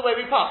 This is the way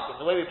we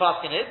paskin. The way we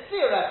paskin is,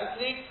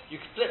 theoretically,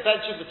 you can split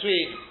benching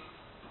between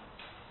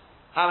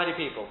how many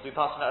people? Do we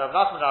paskin at Rav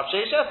Nachman and Rav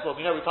Sheshes? Well,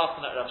 we know we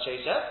paskin at Rav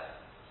Sheshes,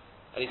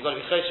 and he's got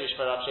to be choshesh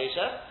for Rav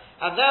Sheshes.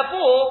 And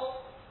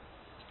therefore,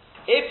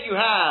 if you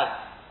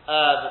have,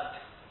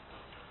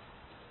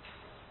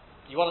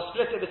 you want to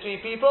split it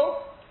between people,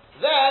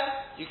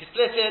 then you can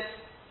split it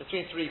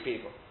between three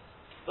people.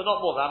 But not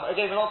more than that.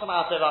 Again, we're not talking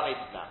about Tov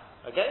Amitiv now.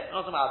 Okay? We're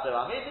not talking about Tov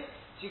Amitiv.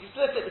 So you can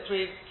split it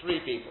between three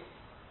people.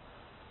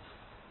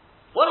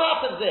 What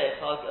happens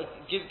if, I'll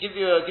give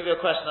you a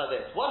question like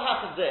this. What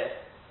happens if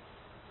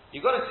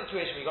you've got a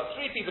situation where you've got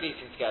three people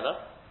eating together,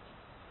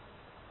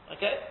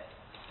 okay?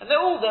 And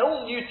they're all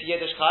new to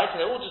Yiddishkeit, so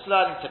they're all just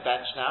learning to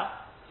bench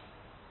now.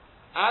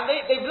 And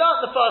they've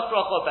learned the first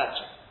bracha of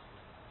benching.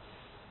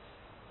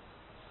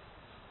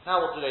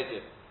 Now what do?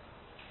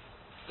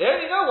 They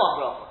only know one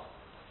bracha.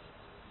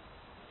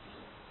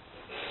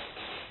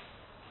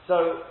 So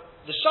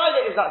the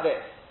shaila is like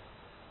this.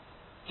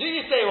 Do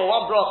you say, well,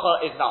 one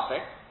bracha is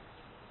nothing?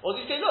 Or do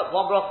you say, look,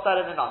 one bracha is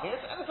better than nothing?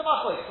 And it's a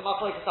machlokes, and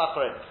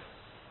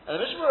the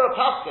Mishnah Berurah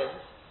Paskins,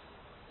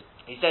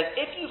 he says,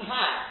 if you've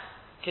had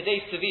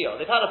Kedei Tziviyah,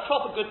 they've had a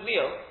proper good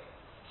meal,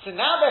 so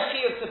now they're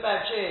chiyuv to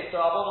bench in, so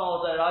Rabbanan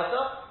or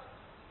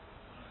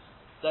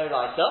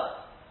D'oraisa,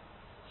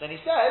 then he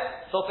says,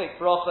 Sofik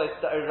bracha is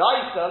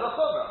D'oraisa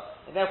l'chumrah,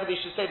 and therefore they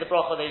should say the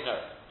bracha they know.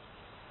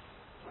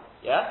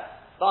 Yeah?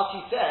 But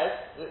he says,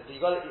 you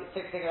got to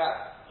think it out,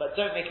 but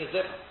don't make a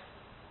zimmer.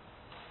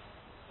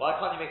 Why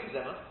can't you make a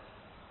zimmer?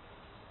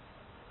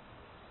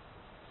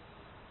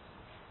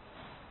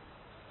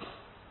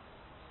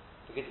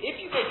 Because if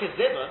you make a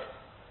zimmer,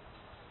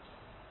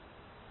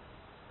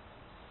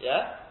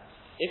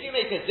 if you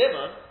make a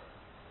zimmer,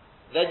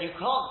 then you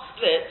can't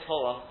split.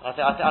 Hold on, I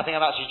think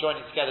I'm actually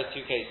joining together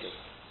two cases.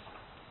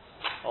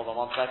 Hold on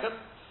 1 second.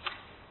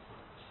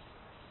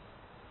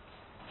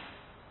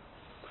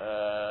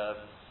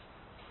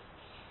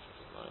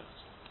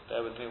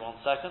 Bear with me 1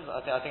 second. I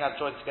think I've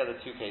joined together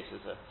two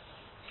cases here.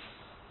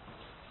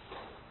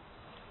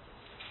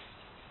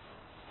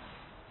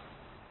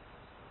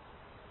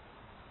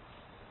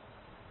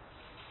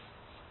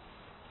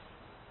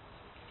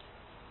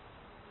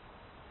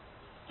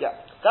 Yeah,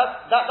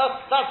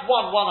 that's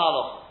one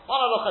halacha.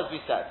 One halacha, as we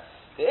said.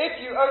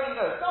 If you only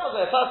know, some of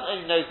the person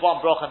only knows one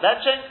bracha and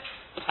benching,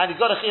 and he's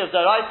got a chiyuv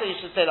d'oraisa, you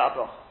should say that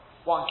bracha.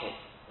 One case.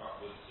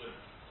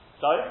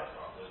 Sorry?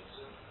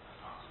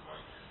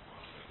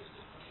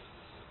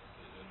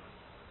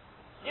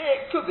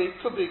 Yeah, it could be.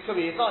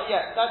 It's not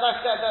yet.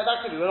 That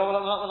could be. We're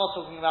not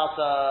talking about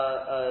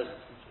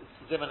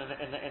Zimun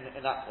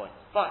in that point.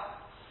 Fine.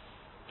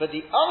 But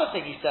the other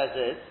thing he says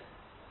is,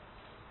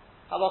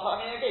 halacha.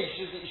 I mean, again, you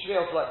should be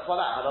able to explain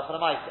that halacha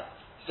l'maisa.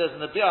 He says in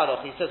the Bir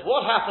Halacha, he says,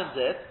 what happens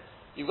if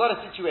you've got a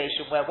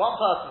situation where one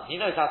person he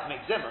knows how to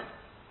make zimun,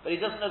 but he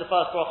doesn't know the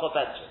first bracha of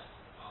benching,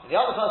 and the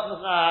other person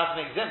doesn't know how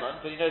to make zimun,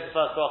 but he knows the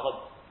first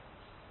bracha.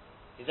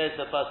 He knows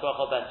the first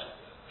bracha of benching.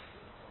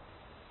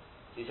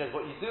 He says,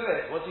 what do? You can't split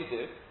it.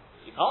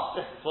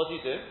 What do?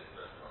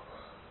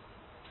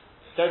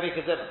 Don't make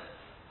a zimun.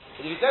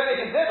 But if you don't make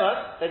a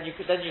zimun, then you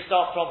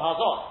start from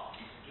hazon.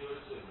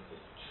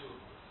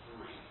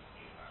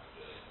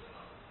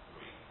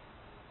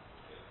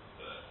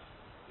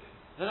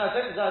 No, I'm not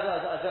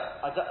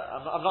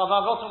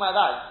talking about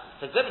that.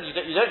 For zimun, you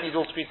don't need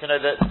all three to know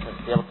that to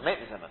be able to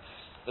make the zimun.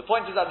 The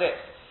point is like this: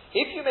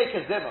 if you make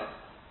a zimun,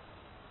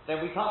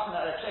 then we can't send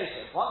that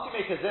reputation. Once you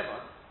make a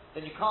zimun,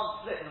 then you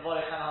can't split in the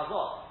Vorech and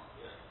Hazon.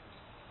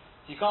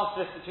 So you can't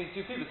split between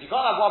two people. So you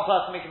can't have one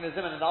person making the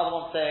zimun and the other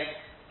one saying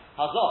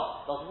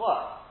Hazon. It doesn't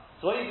work.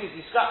 So what you do is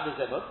you scrap the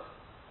zimun.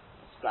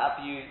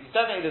 You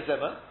don't make the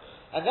zimun,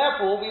 and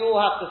therefore we all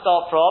have to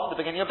start from the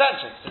beginning of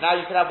benching. So now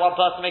you can have one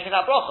person making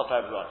that bracha for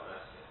everyone.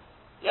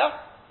 Yeah?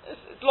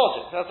 It's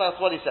logic. That's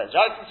what he says,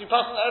 right? Since you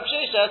pass on Rav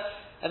Sheshes,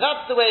 and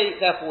that's the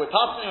way, therefore, we're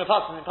passing like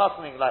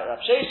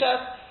Rav Sheshes,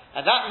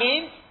 and that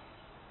means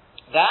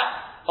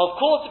that, of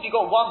course, if you've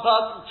got one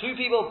person, two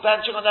people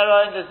benching on their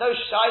own, there's no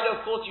shayla,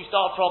 of course you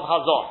start from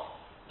Hazon.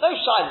 No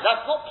shayla,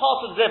 that's not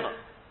part of Zimun.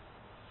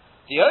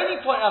 The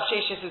only point Rav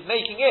Sheshes is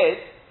making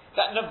is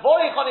that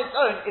Nevorich on its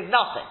own is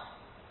nothing.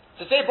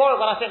 To say Borach,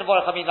 when I say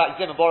Nevorich, I mean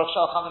like Zimun, Borach,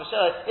 Shalchan,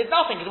 it's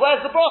nothing, because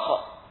where's the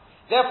bracha?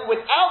 Therefore,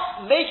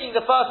 without making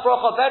the first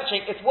bracha of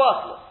benching, it's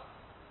worthless.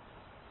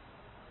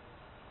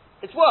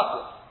 It's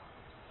worthless.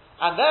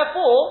 And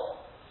therefore,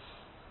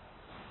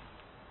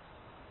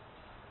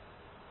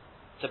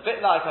 it's a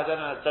bit like, I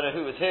don't know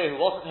who was here, who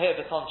wasn't here,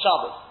 but on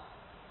Shabbos.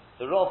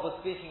 The Rav was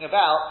speaking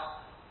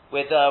about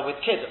with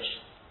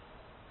Kiddush.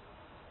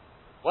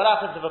 What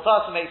happens if a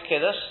person makes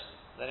Kiddush?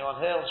 Is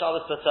anyone here on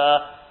Shabbos? But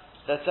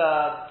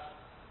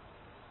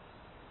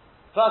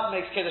person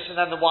makes Kiddush and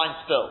then the wine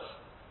spills.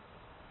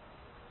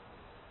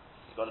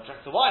 You've got to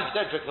drink the wine. If you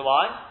don't drink the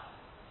wine,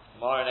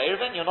 tomorrow in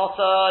Erevin, you're not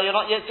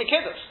yet to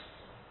Kiddush.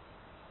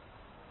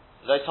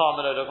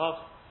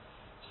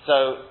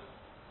 So,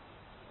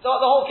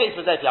 the whole case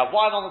was there. You have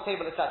wine on the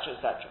table, etc.,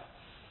 etc.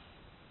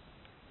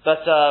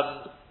 But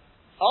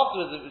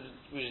afterwards,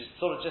 we were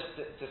sort of just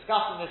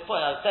discussing this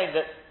point. I was saying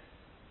that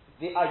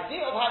the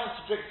idea of having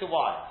to drink the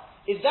wine,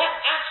 is that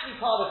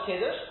actually part of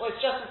Kiddush, or it's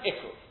just an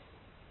ikul?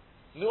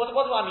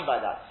 What do I mean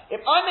by that?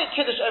 If I make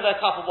Kiddush over a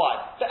cup of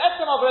wine, so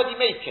Etzem I've already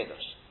made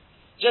Kiddush.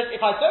 Just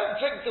if I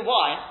don't drink the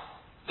wine,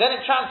 then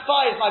it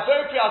transpires my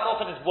very priyat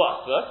often is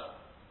worthless.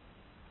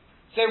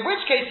 So in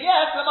which case,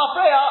 yes,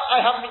 Lamafreya,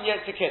 I haven't been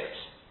yet to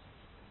Kiddush.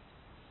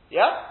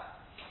 Yeah?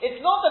 It's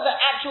not that the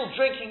actual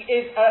drinking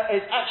is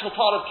actual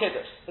part of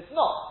Kiddush. It's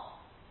not.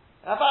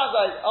 And I found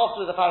that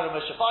afterwards I found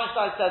Moshe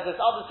Feinstein says this,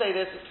 others say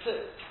this,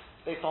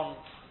 based on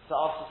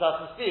after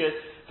certain spheres,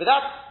 but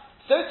that's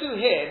so too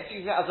here,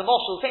 using it as a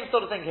moshel, same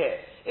sort of thing here.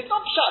 It's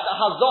not pshat that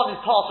Hazon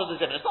is part of the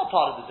Zimun, it's not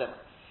part of the Zimun.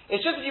 It's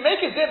just that you make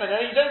a zimun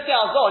and you don't say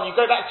Hazon, you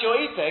go back to your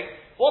eating,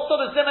 what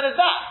sort of zimun is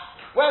that?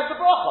 Where's the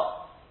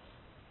bracha?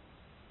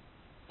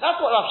 That's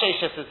what Rav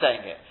Sheshis is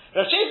saying here.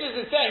 Rav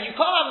Sheshis is saying you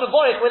can't have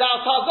Nevorich without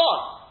Hazon,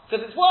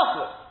 because it's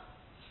worthless.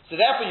 So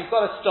therefore you've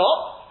got to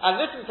stop and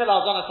listen to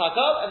Hazon and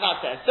Takol, and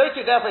that's it. And so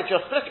too, therefore, if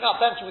you're splitting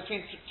up bench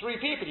between three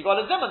people, you've got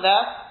a Zimun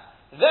there,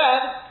 then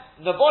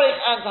Nevorich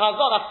and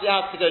Hazon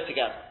have to go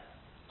together.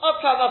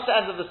 Okay, that's the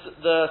end of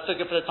the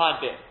sugya for the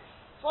time being. I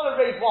just want to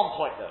raise one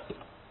point though.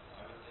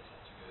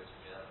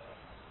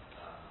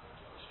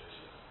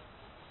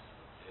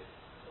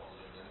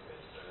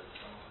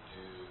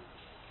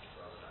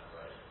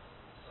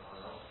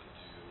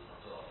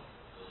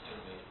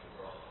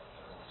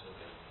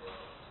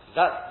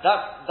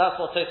 That's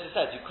what Tosfos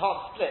says. You can't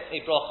split a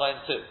bracha in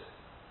two.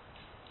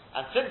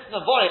 And since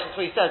Nevorich, that's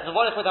what he says,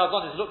 Nevorich with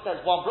Hazon is looked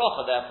at as one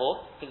bracha,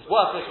 therefore, because it's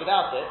worthless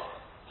without it.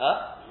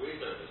 Huh?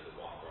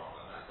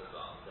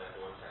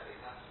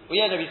 Well,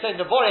 yeah, no, he's saying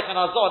Nevorich and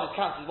Hazon is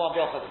counted as one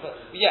bracha.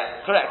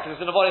 Yeah, correct, because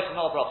the Nevorich is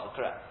not a bracha,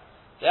 correct.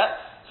 Yeah?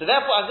 So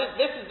therefore, and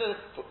this is the...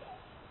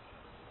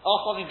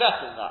 Ask something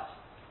better than that.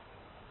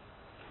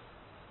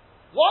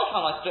 Why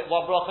can't I split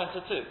one bracha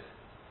into two?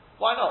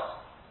 Why not?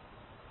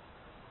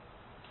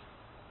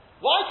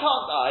 Why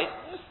can't I,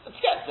 let's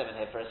get them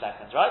in here for a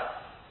second, right?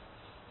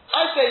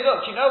 I say,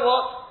 look, you know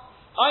what?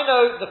 I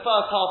know the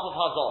first half of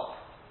Hazon.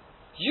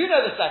 You know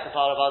the second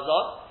part of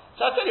Hazon.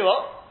 So I'll tell you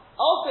what,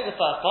 I'll say the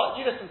first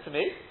part, you listen to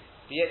me,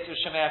 the Yitzvah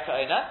Shemei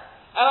Ka'ena,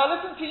 and I'll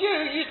listen to you,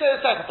 you say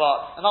the second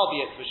part, and I'll be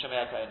Yitzvah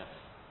Shemei Ka'ena.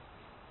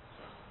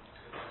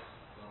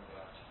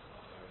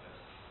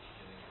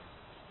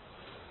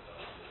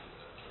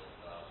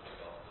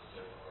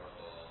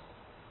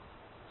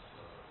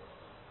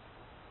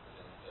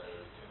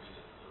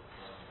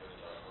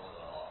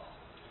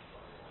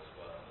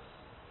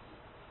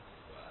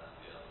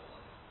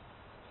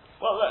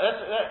 Well,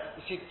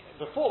 see,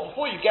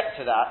 before you get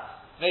to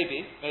that,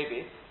 maybe,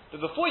 but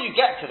before you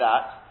get to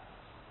that,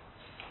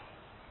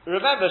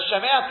 remember,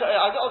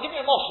 I'll give you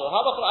a moshel.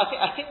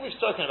 I think we've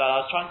spoken about it. I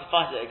was trying to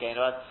find it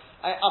again. Right?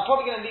 I'm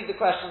probably going to leave the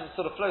questions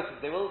sort of floating.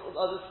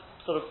 I'll just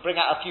sort of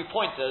bring out a few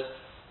pointers,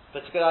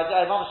 but because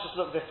I just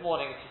looked this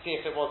morning to see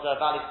if it was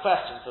a valid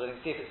question, so that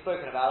see if it's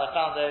spoken about. I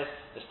found the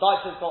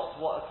Steipler's got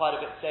quite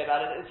a bit to say about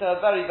it. It's a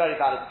very, very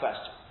valid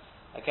question.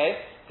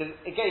 Okay? Because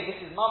again, this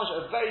is mamash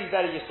a very,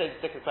 very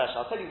particular question.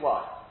 I'll tell you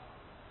why.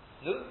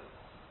 No?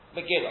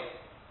 Megillah.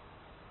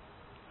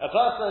 A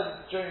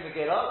person during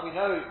Megillah, we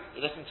know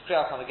you're listening to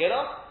Kriyat on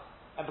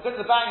Megillah, and because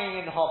of the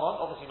banging in Haman,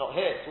 obviously not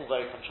here, it's all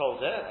very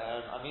controlled here,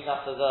 I mean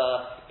that's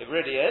it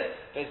really is,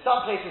 but in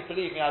some places,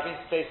 believe me, I've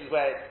been to places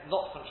where it's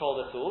not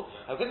controlled at all,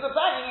 and because of the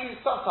banging,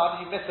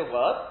 sometimes you miss a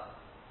word.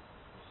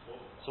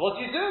 So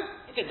what do?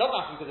 It doesn't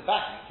have to be because of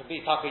banging, it can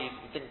be Taka, you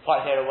didn't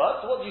quite hear a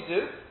word, so what do?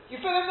 You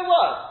fill in the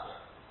word.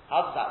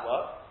 How does that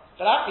work?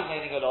 But I've been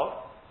nailing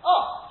along.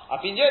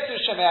 I've been yet to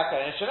Shemei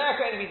Kohen, and Shemei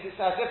Kohen means it's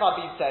as if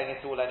I've been saying it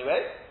all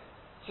anyway.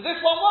 So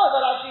this one word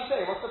I'll actually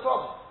say, what's the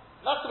problem?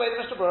 That's the way the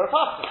Mishnah Berurah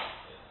passed it.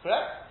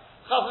 Correct?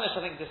 Chazon Ish,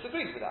 I think,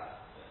 disagrees with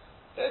that.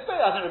 It's very,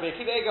 I think Rabbi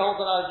Akiva Eiger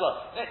holds on that as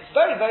well. And it's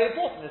very, very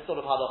important, this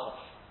sort of halacha.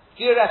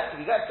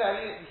 Theoretically, let's say,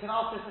 you can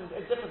ask this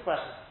in different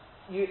questions.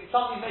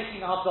 Somebody's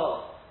making a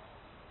Havdalah,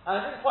 and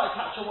I didn't quite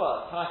catch a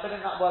word. Can I fill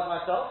in that word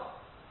myself?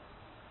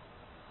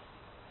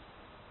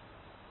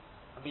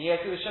 Can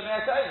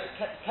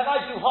I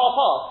do half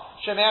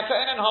Shemei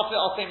Kohen and half it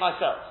I'll say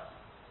myself?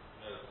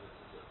 No, this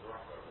is a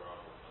bracha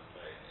rather than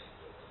saying it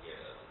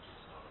altogether, which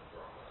is not a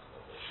bracha.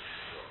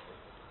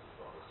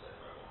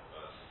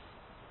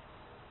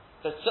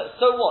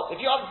 So what?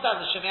 If you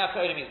understand the Shemei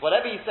Kohen means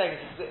whatever he's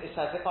saying is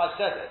as if I've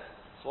said it.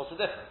 So what's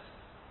the difference?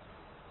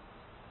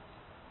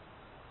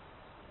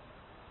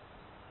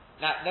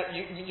 Now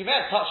you may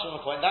have touched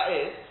on the point. That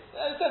is,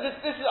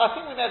 this is. I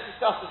think we may have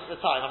discussed this at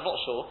the time. I'm not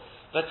sure,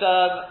 but.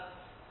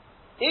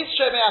 Is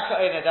Shemei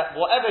Kohen that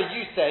whatever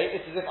you say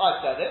is as if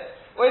I've said it?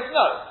 Or it's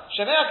no.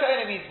 Shemei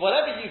Kohen means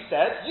whatever you've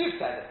said it.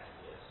 Yes.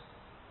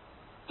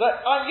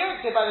 But I'm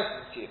yoked by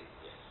listening to you.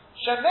 Yes.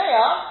 Shemei,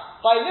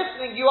 by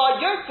listening, you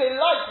are yoked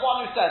like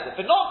one who says it.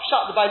 But not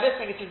shut by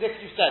listening, it's as if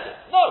you said it.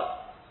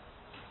 No.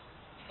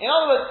 In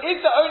other words,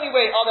 is the only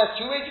way, are there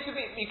two ways you could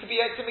be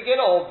yoked to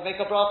Megillah or make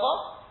a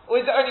bracha? Or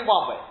is there only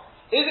one way?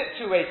 Is it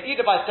two ways,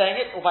 either by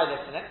saying it or by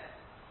listening?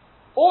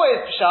 Or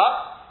is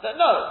Pshat that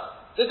no.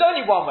 There's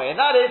only one way, and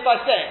that is by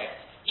saying it.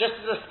 Just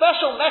as a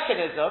special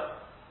mechanism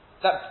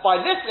that by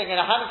listening in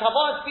a hand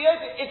kavanah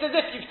it's as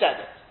if you've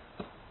said it.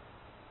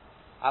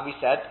 And we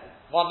said,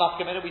 one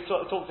nafkamina we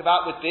talked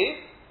about would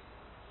be,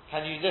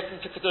 can you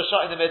listen to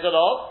Kedusha in the middle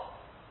of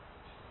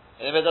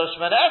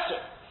Shemana Esrei?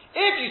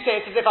 If you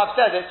say it as if I've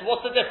said it, so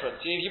what's the difference?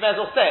 You may as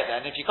well say it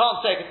then. If you can't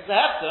say it because it's a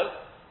hefter,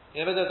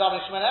 in the middle of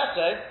Shemana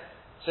Esrei,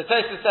 so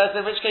Tosfos says,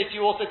 in which case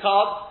you also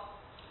can't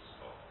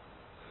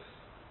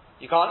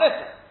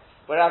listen.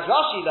 Whereas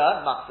Rashi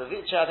learned,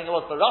 Maksavich, I think it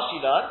was, but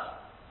Rashi learned,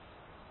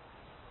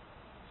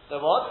 so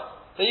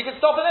what? So you can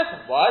stop and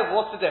listen. Why?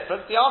 What's the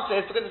difference? The answer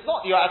is because it's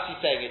not you're actually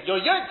saying it.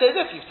 You're yoked as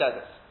if you've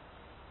said it.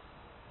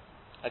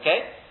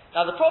 Okay?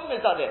 Now the problem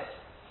is like this.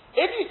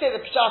 If you say the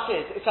pshat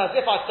is, it's as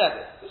if I've said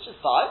it, which is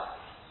fine.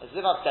 As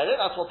if I've said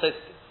it, that's what this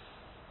is.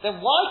 then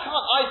why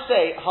can't I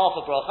say half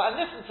a bracha and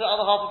listen to the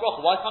other half a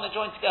bracha? Why can't it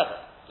join together?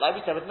 Like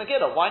we said with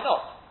Megillah, why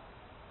not?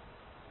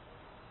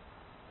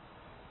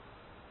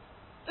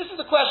 This is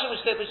the question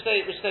which I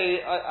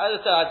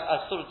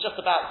sort of just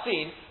about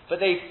seen, but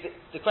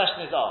the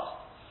question is asked.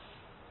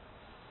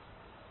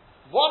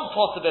 One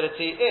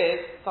possibility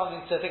is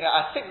something to think about.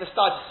 I think the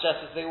study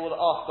suggests they all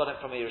ask on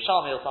it from a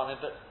Yerushalmi or something,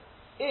 but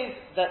is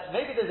that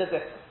maybe there's a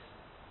difference.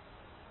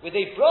 With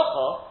a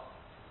bracha,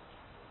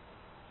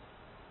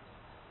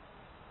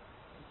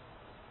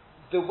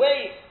 the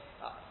way,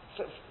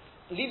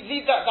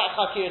 leave that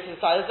chakira to the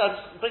side.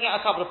 Let's bring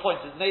out a couple of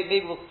pointers.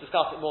 Maybe we'll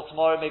discuss it more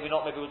tomorrow, maybe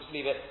not, maybe we'll just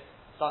leave it,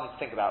 something to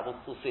think about,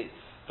 we'll see.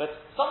 But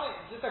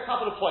just a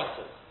couple of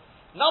pointers.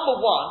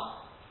 Number one,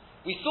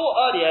 we saw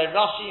earlier in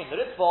Rashi, in the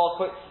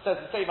Ritva, says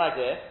the same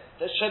idea,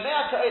 that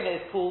Shemea Ka'ena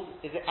is called,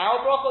 is it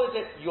our bracha or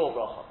is it your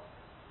bracha?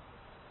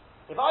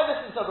 If I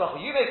listen to a bracha,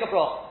 you make a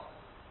bracha,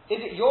 is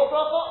it your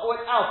bracha or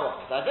it's our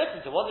bracha? So I've listened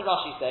to, what did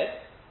Rashi say?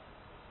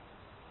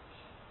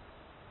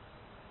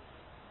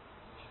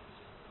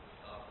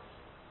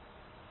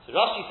 So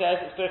Rashi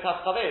says it's Birkas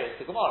Chaveris,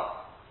 the Gemara.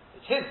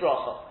 It's his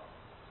bracha.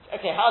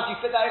 Okay, how do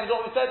you fit that in with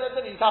what we said?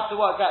 Then you have to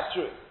work that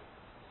through.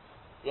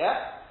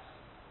 Yeah?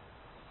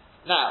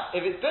 Now, if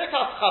it's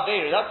Birkas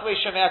Chaveris, that's the way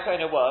Shemea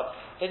Ka'ena works,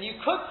 then you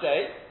could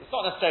say, it's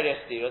not necessarily a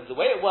steer, the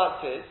way it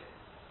works is,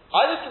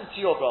 I listen to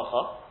your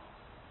bracha,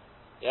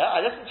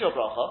 I listen to your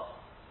bracha,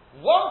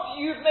 once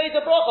you've made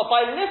the bracha,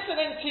 by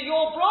listening to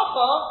your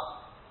bracha,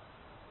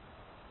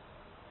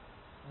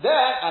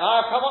 then, and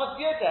I have come on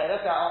to be there,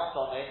 let's say I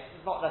answer Amen,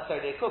 it's not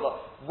necessarily a kubba.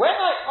 When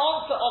I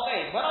answer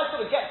Amen, when I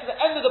sort of get to the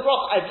end of the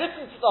bracha, I've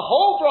listened to the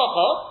whole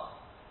bracha,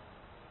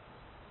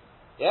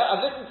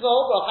 I've listened to the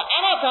whole bracha,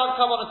 and I've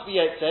come on to be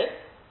then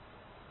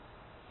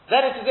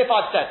it's as if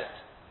I've said it.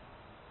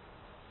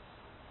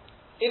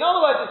 In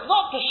other words, it's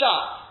not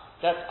Peshat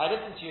that I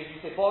listen to you and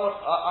you say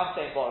Baruch, I'm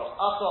saying Baruch,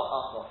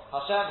 Aso,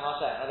 Hashem,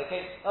 and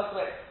that's the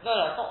way, no,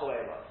 it's not the way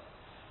it works.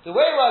 The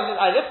way it works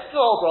is I listen to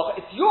the whole bracha,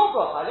 it's your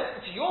bracha, I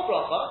listen to your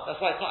bracha, that's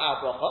why it's not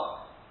our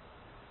bracha,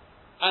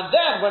 and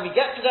then when we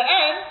get to the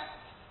end,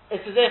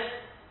 it's as if,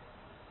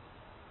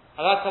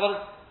 and that's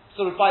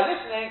sort of by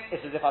listening,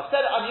 it's as if I've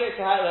said it, I'm here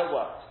to how it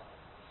works.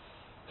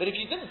 But if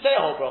you didn't say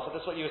a whole bracha,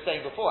 that's what you were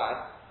saying beforehand,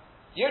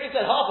 you only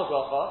said half a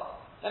bracha,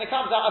 then it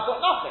comes out I've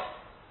got nothing.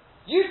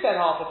 You said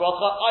half a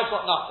bracha, I've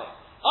got nothing.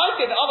 I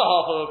said the other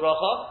half of a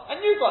bracha,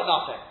 and you've got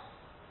nothing.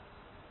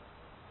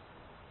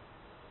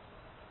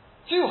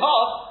 Two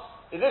halves,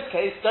 in this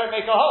case, don't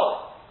make a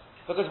whole.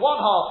 Because one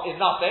half is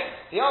nothing,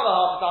 the other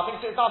half is nothing,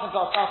 so it's nothing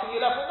plus nothing,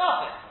 you're left with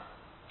nothing.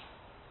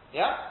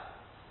 Yeah?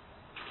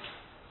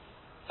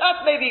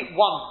 That's maybe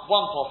one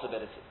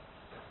possibility.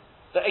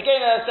 But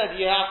again, as I said,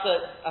 you have to,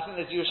 I think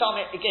there's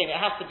Yerushalmi, again, it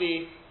has to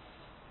be,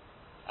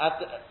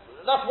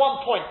 that's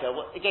one pointer.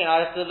 Again,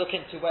 I have to look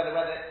into whether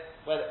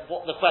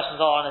what the questions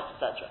are on it,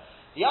 etc.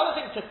 The other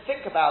thing to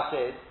think about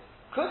is,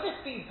 could this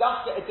be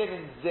Dafka Adin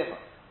in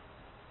Zimun?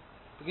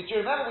 Because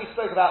you remember we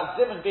spoke about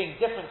Zimun being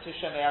different to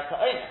Shemea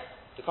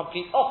Ka'ena, the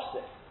complete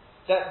opposite.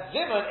 That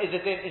Zimun is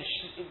a din,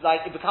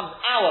 like it becomes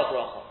our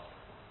bracha.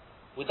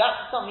 Would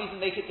that for some reason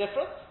make it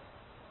different?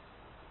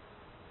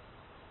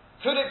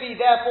 Could it be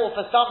therefore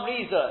for some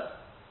reason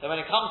that when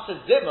it comes to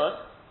Zimun,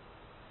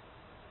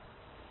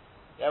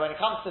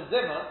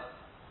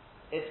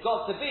 it's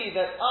got to be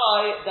that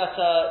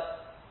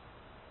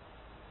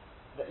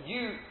that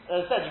you,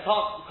 as I said, you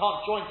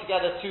can't join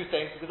together two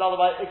things because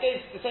otherwise,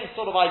 against the same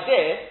sort of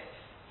idea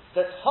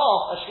that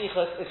half a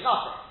shlichus is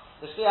nothing.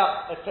 The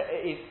shliach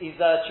is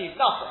achieved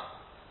nothing.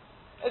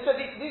 And so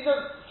these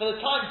are, for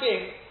the time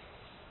being,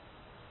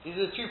 these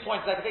are the 2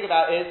 points I can think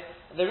about is,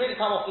 and they really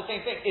come off the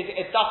same thing, is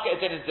it dafka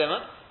adin and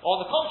zimun, or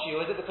on the contrary,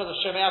 or is it because of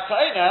Shemea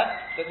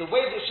Ka'ena, that the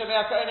way that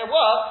Shemea Ka'ena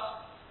works,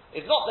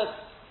 is not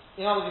that,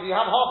 in other words, if you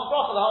have half a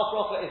bracha, the half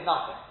bracha is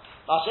nothing.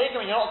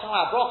 When you're not talking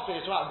about bracha,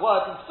 you're talking about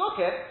words and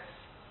sukkim,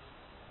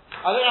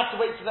 I don't have to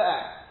wait to the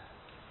end.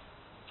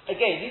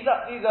 Again, these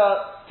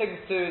are things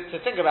to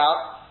think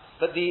about,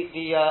 but the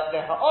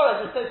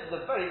ha'orah, this is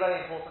a very, very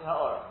important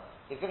ha'orah.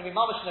 It's going to be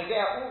mamash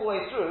nagea all the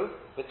way through,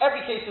 with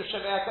every case of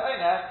Shemea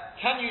Ka'ena,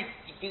 can you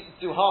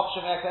do half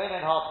Shemea Ka'ena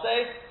and half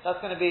say? That's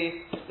going to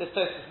be, this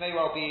Tosfos may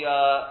well be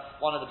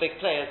one of the big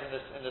players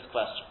in this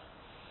question.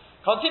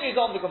 Continues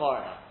on the Gemara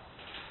now.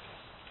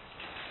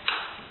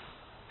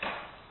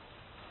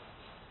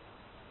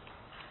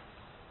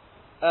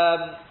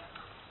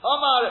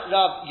 Omar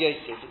Rav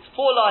Yosef. It's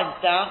 4 lines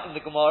down in the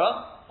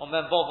Gemara on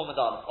Memvov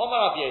Umadal. Omar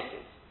Rav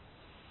Yosef.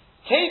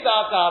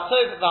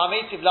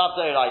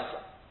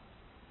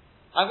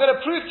 I'm going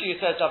to prove to you,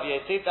 says Rav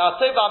Yosef, that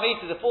Tov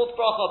V'Amiti, the fourth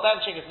bracha of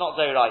benching, is not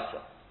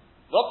Zoraisa.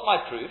 What's my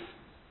proof?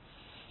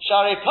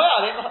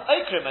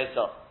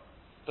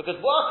 Because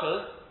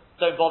workers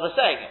don't bother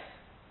saying it.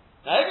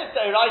 Now, if it's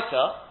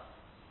Zoraisa,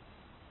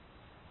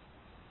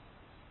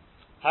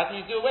 how can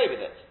you do away with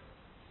it?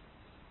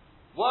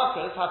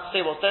 Workers have to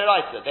say what's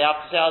Deiraisa. They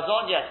have to say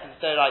Hazon, yes, it's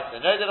Deiraisa.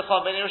 No, the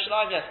Lechon Ben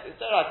Yerushalayim, yes, it's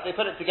Deiraisa. They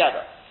put it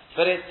together,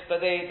 but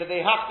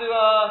they have to.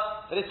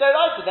 But it's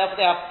Deiraisa. Therefore,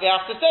 they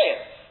have to say it.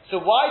 So So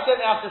why don't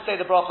they have to say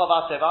the bracha of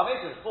Aseh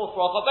V'Amitim? It's fourth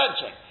bracha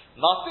benching.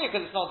 Must be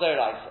because it's not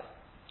Deraisa.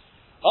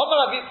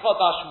 Omar Rav Yitzchak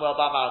bar Shmuel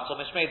bar Marsel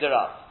Mishmei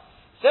Derav.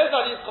 Says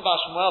Rav Yitzchak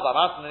bar Shmuel bar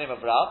Marsel in the name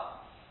of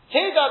Rav.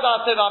 Teda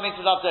Aseh V'Amitim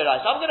is not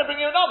Deraisa. I'm going to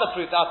bring you another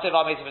proof that Aseh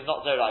V'Amitim is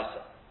not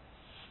Deraisa.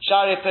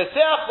 Shari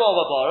Peseach Bo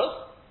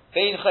Baboros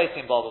Vein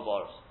Chaysim Bo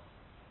Baboros.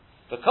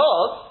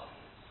 Because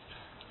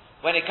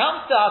when it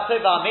comes to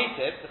Aseh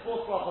V'Amitim, the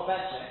fourth bracha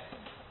benching,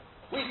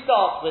 we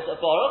start with a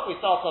Baruch.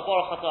 We start with a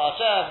Baruch Atah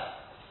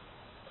Hashem.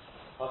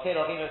 Okay,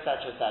 Eloheinu,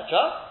 etc.,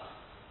 etc.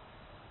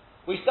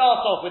 We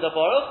start off with a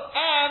Baruch,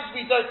 and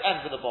we don't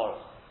end with a Baruch.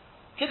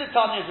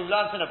 Kiddutanya, as we've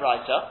learned in a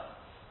Braita,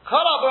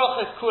 Kol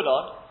HaBarachos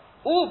Kulon,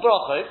 all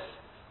Brachos,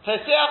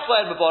 Peseach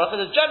B'Hem B'Baruch,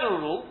 as a general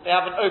rule, they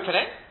have an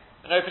opening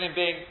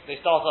being, they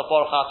start off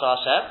Baruch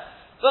Atah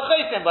Hashem,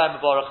 V'Chaysim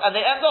B'Hem B'Baruch, and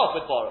they end off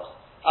with Baruch.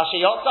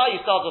 Asher Yotzar,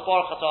 you start with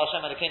Baruch Atah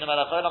Hashem, and the Kingdom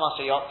Melech Olam,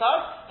 Asher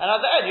Yotzar, and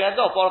at the end you end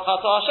off Baruch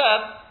Atah Hashem,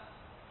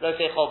 Lo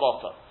Teichol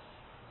B'Oto.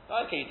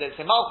 Okay, you don't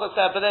say Malchus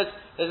there, but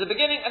there's a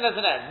beginning and there's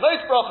an end.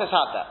 Most brachos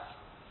have that.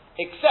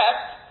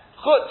 Except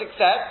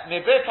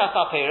Mebirkas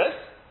HaPeiros,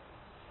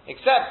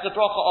 except the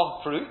bracha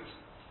on fruit.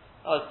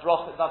 Oh, it's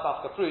bracha, not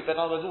after fruit, but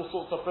there's all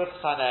sorts of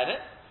brachos in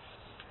it.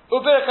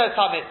 Ubirkas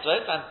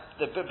HaMitzvot, and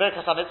the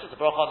Birkas HaMitzvot, the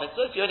bracha on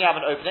mitzvot, you only have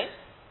an opening.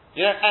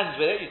 You don't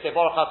end with it. You say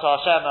Baruch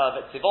Atah Hashem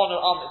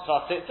Mitzivonu Al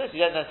Mitzvah Tzitzis.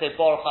 You don't then say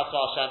Baruch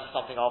Atah Hashem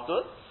something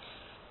afterwards.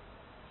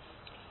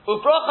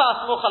 Ubracha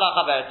Asmucha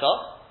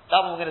LaChaverto.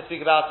 That one we're going to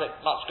speak about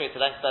at much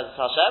greater length, Bezos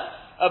Hashem.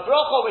 A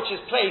bracha which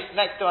is placed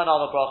next to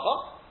another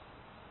bracha.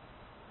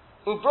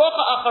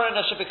 Ubracha acharon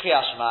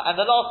Kriyas Shema, and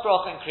the last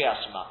bracha in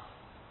Kriyas Shema.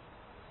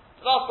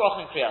 The last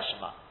bracha in Kriyas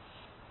Shema.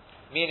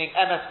 Meaning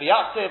Emes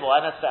V'Yaktiv or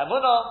Emes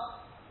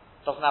V'Emunah.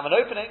 Doesn't have an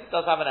opening,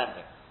 doesn't have an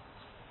ending.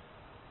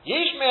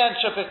 Yish me'en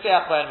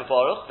shepekteach b'en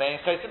mebaruch,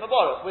 ve'en chosim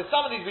mebaruch. With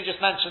some of these we just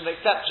mentioned the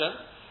exceptions.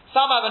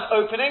 Some have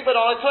an opening but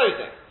not a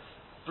closing.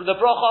 For the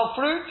bracha on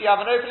fruit, you have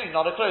an opening,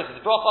 not a closing.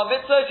 The bracha on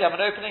mitzvot, you have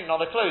an opening,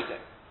 not a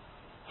closing.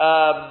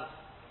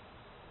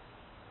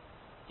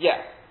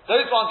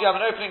 Those ones you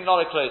have an opening, not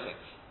a closing.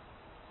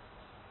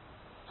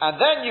 And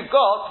then you've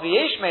got the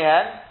Yesh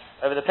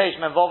Mehen, over the page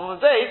involved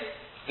with base,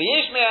 the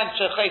Yesh Mehen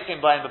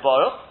shechesim b'en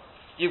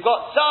mebaruch. You've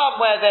got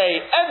some where they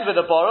end with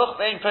a baruch,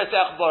 they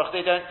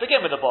don't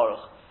begin with a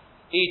baruch.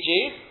 E.g.,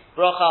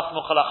 bracha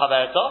smucha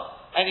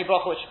lachaverto, any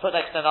bracha which you put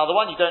next to another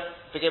one, you don't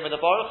begin with a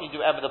baruch, you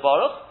do end with a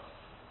baruch.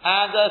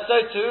 And so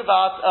too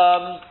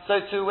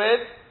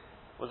with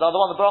was the other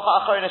one, the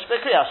bracha acharon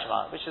Kriyas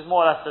Shema, which is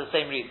more or less for the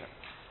same reason.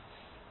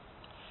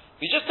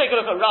 If you just take a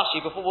look at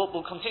Rashi, before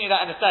we'll continue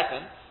that in a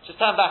second,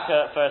 just turn back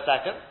for a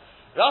second.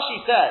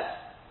 Rashi says,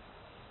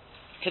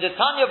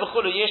 Kedetanya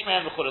b'chulu yesh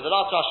me'en b'chulu, the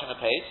last Rashi on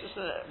the page, this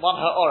is one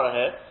ha'ora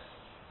here.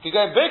 If you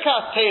go in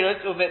Birkas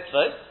Teirot or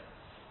mitzvot,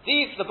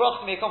 these, the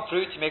brachas you make on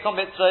fruit, you make on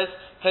mitzvot,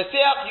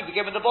 Peseach, you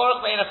begin with the baruch,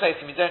 ve'en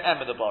achaysim, you don't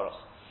end with the baruch.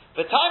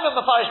 The time of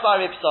Mefarish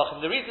Bari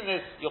Pesachim, the reason is,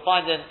 you'll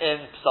find in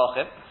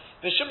Pesachim,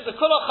 Mishum the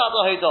Kula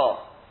Chadla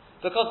Hodah,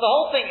 because the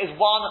whole thing is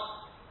one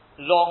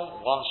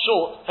long, one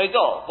short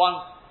Hodah,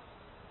 one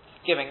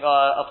giving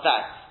of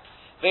thanks.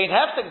 You've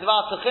got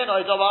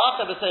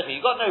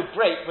no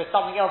break where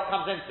something else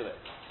comes into it.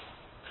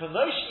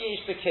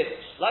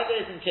 Like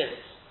there is in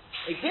Kiddush.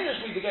 In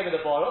Kiddush we begin with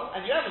the baruch,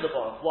 and you end with the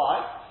baruch.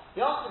 Why?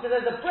 The answer is because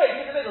there's a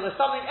break in the middle, there's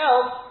something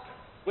else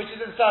which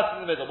is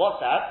inserted in the middle. What's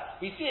that?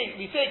 We say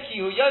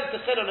ki hu yom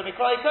techilon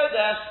lemikrai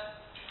kodesh,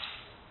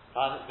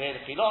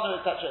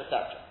 filonu, etc.,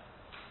 etc.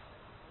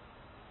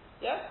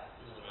 Yeah,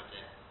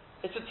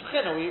 it's a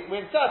techilon. We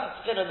insert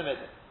a techilon in the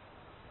middle.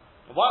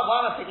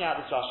 Why am I picking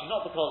out this Rashi?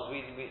 Not because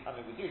we do need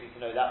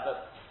to know that,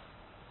 but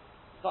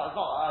it's not.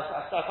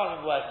 I can't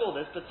remember where I saw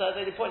this, but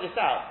they point this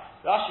out.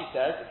 Rashi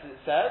says,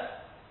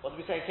 what do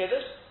we say in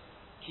Kiddush?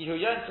 Ki hu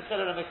yom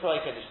techilon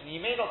lemikrai kodesh. And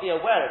you may not be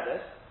aware of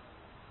this.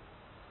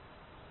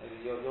 Maybe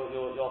you're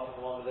often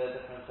the one with a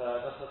different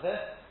nusach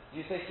here.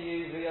 Do you say to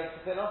you who you have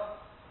to fill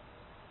off?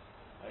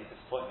 Oh, you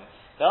disappoint me.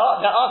 There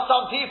are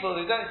some people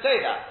who don't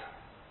say that.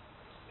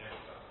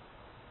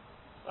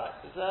 Right,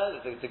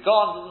 the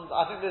Gon,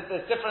 I think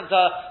there's different,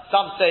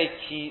 some say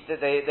that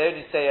they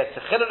only say a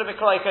Techillah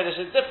Mikrai Kodesh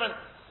is different.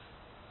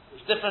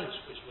 Which word do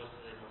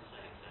they not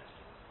say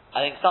exactly?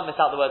 I think some miss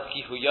out the word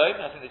Kihu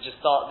Yom. I think they just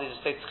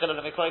say Techillah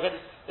Mikrai Kodesh.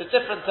 There's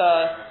different,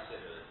 that's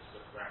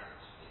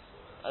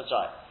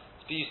right.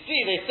 But you see,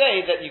 they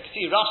say that you can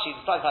see Rashi,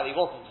 despite the fact that he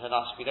wasn't an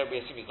Ashkenazi, we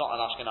assume he's not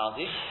an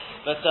Ashkenazi,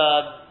 but,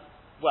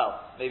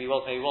 maybe he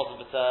was, maybe he wasn't,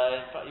 but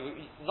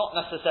not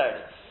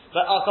necessarily.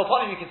 But Al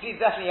Koponim, you can see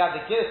definitely had the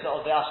girsa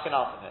of the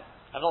Ashkenaz in it.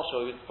 I'm not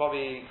sure, you can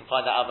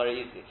find that out very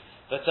easily.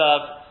 But,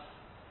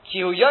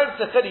 Kihu Yom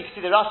Techil, you can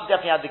see the Rashi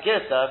definitely had the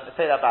girsa,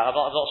 say that back, I'm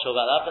not sure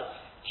about that, but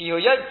Kihu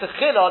Yom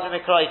Techil on the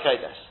Mikrai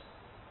Kodesh.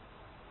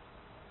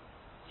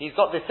 He's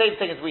got the same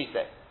thing as we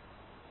say.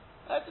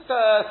 Just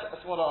a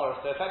small order.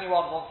 So if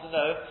anyone wants to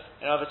know,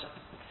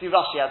 see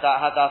Rashi had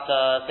that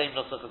same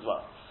nusach as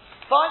well.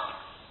 Fine.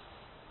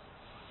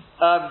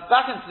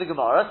 Back into the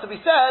Gemara. So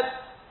we said.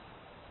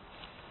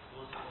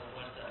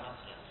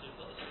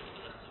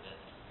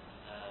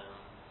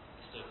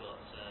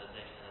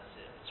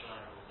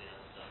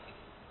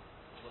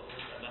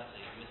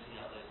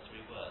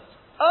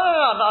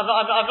 Oh, no,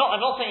 I'm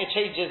not saying it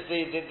changes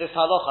this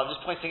halacha. I'm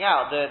just pointing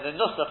out the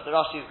nusach that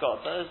Rashi's got.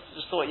 I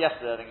just saw it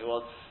yesterday. I think it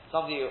was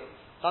somebody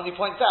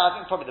points out.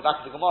 I think probably the back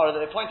of the Gemara that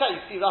they point out.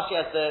 You see Rashi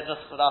has the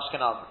nusach of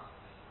Ashkenaz.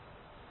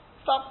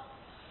 Stop.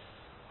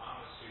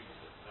 I'm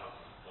assuming that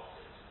Telson's got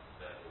it,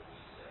 therefore we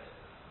said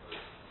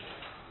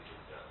most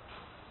people don't.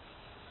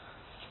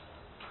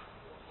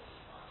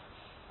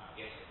 I'm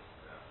guessing.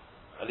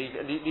 I'll leave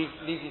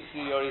you to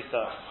your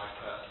research. My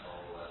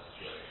personal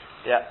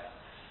suggestion. Yeah.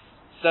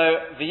 So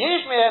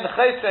v'yish me'en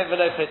chaysein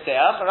v'lo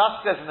peteach.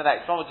 Rashi says in the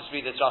next one. We'll just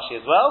read this Rashi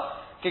as well.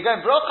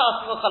 Kigon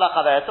brocha smucha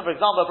lachaverta. For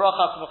example,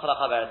 brocha smucha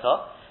lachaverta.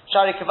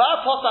 Shari kvar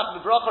posach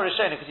b'brocha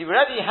rishona. Because you've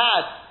already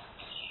had.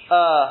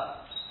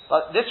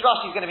 But this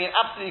Rashi is going to be an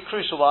absolutely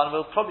crucial one.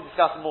 We'll probably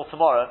discuss it more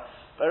tomorrow.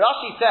 But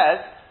Rashi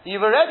says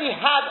you've already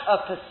had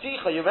a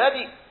pasicha. You've got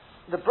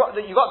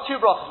two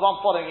brachas,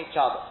 one following each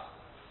other.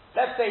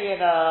 Let's say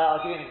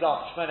I'll give you an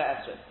example. Shmona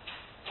Esrei.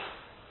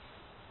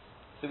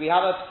 Do we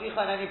have a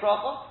pasicha in any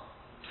bracha?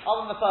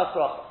 Other than the first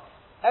bracha.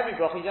 Every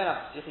bracha you don't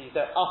have pasicha. You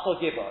say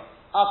Asol Gibor,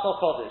 Asol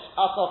Kodesh,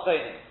 Asol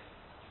Choni,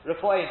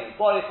 Refoini,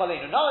 Bori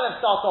Chalinu. None of them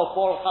start off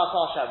Baruch Chas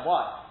Hashem.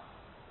 Why?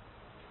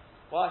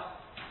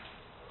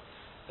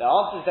 The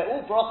answer is that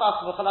all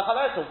brachas Muchalach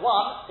Haverta,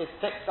 one is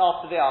fixed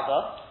after the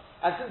other,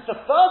 and since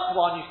the first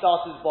one you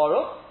start with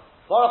Baruch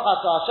Chas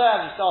Hashem,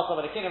 you start off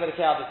with the kingdom of the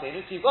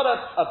Keabasinu, so you've got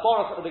a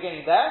Baruch at the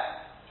beginning there,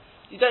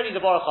 you don't need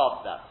a Baruch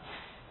after that.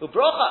 The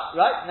bracha,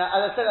 right? Now,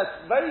 as I said,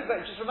 that's very,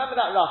 very, just remember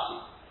that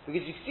Rashi.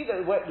 Because you see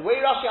that the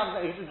way Rashi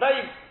understands it, this is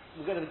very,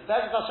 we're going to be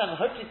Hashem,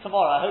 hopefully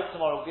tomorrow, I hope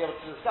tomorrow we'll be able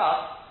to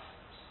discuss.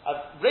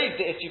 I've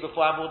raised the issue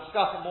before and we'll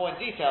discuss it more in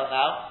detail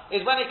now,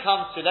 is when it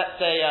comes to, let's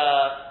say,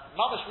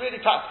 not really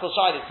practical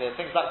shaylas here,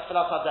 things like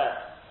Tfilas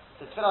Hadar.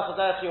 So Tfilas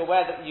Hadar, if you're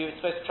aware that you're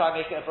supposed to try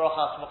and make it a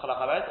bracha smucha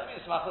lachaverta, I mean,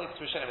 it's machlokes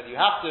rishonim whether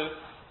you have to,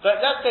 but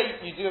let's say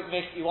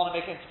you want to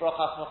make it into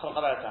bracha smucha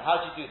lachaverta.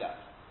 How do you do that?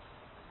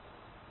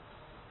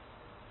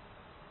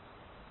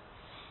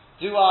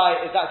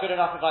 Is that good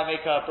enough if I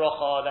make a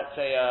bracha, let's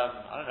say,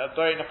 I don't know,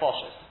 bury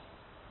nefoshes?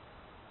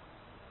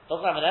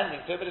 Doesn't have an ending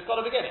to it, but it's got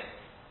a beginning.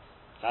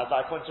 So as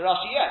I point to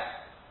Rashi, yes.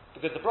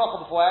 Because the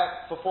bracha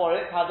before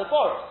it has a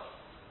baruch.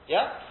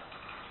 Yeah?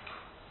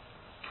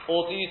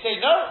 Or do you say,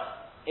 no,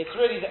 it's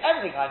really the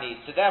ending I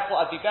need, so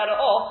therefore I'd be better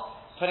off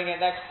putting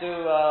it next to,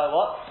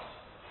 what?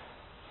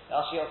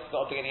 Rashi also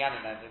got a beginning and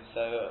an ending,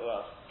 so,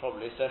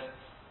 probably, so,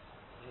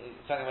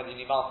 depending whether you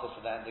need masters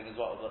for the ending as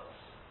well, but.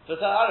 So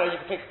I don't know, you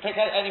can pick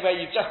anywhere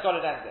you've just got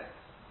an ending.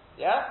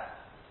 Yeah?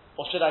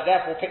 Or should I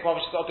therefore pick one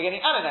which has got a beginning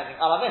and an ending?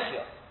 Ala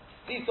Mishya.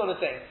 These sort of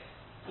things.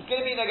 It's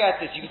going to be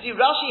negative. You can see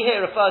Rashi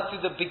here refers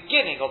to the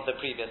beginning of the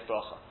previous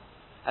bracha.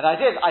 And I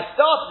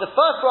started, the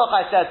first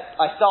bracha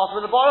I started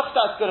with the baruch,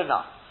 that's good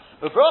enough.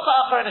 With bracha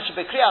acharena should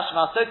be Kriyas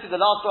Shema, so to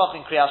the last bracha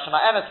in Kriyas Shema,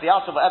 emes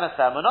v'yasov emes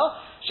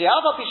v'emunah,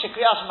 she'av pi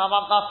she'Kriyas Shema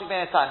masik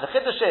ben time. The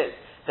chiddush is,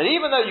 that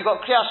even though you've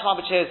got Kriyas Shema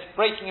which is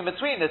breaking in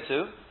between the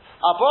two,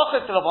 our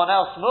brachas to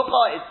Rabbanel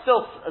Smucha, it's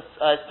still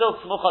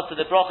Smucha to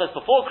the brachas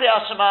before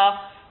Kriyas Shema,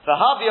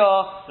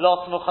 V'havyo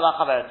lo Smucha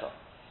lachaverta.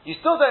 You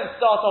still don't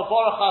start off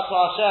Baruch Atu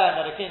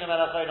Hashem and Elokeinu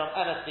melech haolam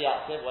emes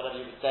v'yatziv,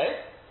 whatever you would say,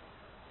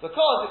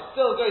 because it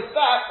still goes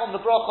back on the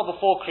bracha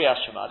before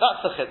Kriyas Shema. That's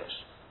the chiddush.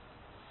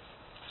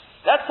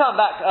 Let's turn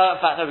back,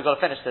 in fact no, we've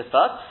got to finish this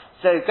first.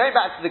 So going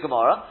back to the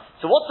Gemara,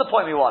 so what's the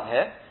point we want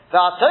here?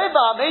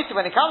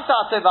 When it comes to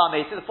Atov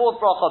Ameti, the fourth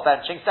bracha of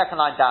benching, second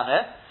line down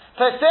here,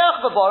 we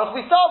start with Baruch,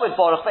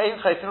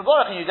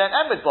 and you don't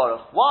end with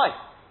Baruch. Why?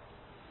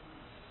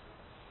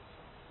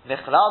 You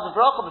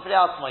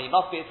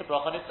must be it's a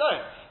bracha on its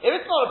own. If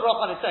it's not a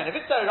bracha on its own, if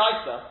it's a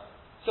Raisa,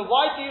 so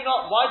why do you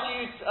start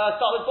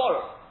with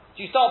Baruch?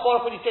 Do you start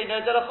Baruch when you say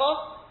No Delacha?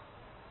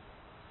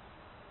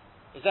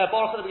 Is there a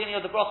Baruch at the beginning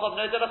of the bracha of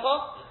No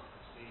Delacha?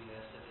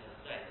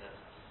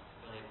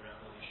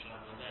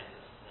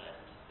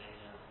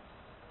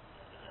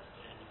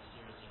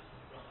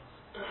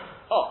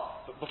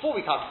 Before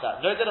we come to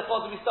that, no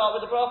Delacha do we start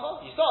with the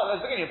bracha? You start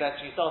at the beginning of the bench,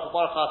 you start with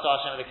Baruch Atu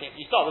Hashem Elokeinu.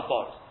 You start with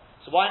Baruch.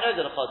 So why no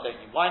Delacha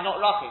don't you? Why not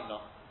Rachim?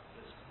 No.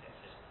 It's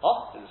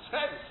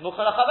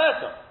Smucha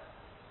lachaverta.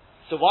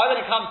 So why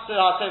when it comes to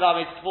our Tov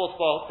Amid, the fourth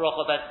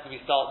bracha bench, do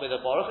we start with a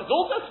Baruch? It's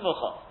also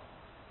Smucha.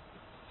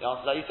 The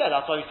answer that you said.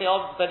 That's why we say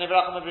Ben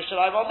Yevrachim of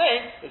Rishalayim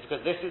Amen. Is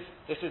because this is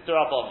the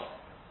Rabbanim.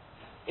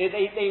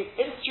 They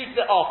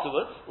instituted it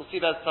afterwards. We'll see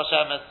that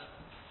Hashem as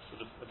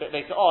sort of a bit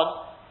later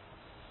on.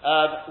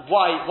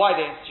 Why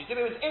they instituted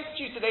it? It was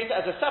instituted later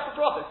as a separate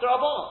bracha. It's the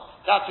Rabbanon.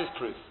 That's his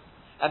proof.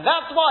 And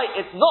that's why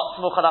it's not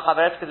Smucha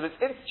lachaverta, because it was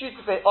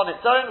instituted on its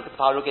own, because of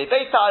Harugei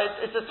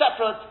Beita, it's a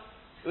separate,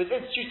 it was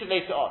instituted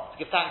later on, to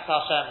give thanks to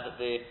Hashem that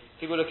the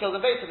people who were killed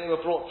in Beita, they were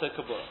brought to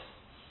Kabul.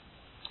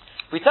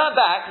 We turn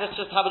back, let's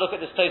just have a look at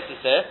this Tosfos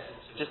here.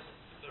 To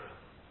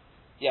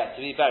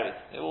be buried.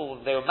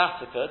 They were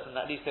massacred, and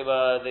at least they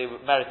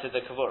merited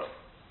the Kavura.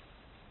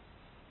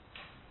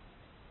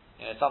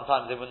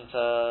 Sometimes they wouldn't,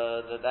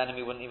 the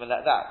enemy wouldn't even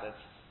let that.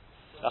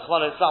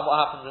 Achman al-Islam, what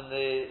happens in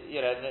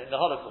the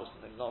Holocaust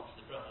and things, not.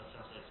 The bracha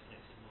translates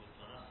connected more with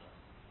Parnasa.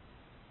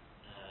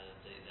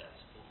 That's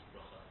fourth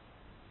bracha.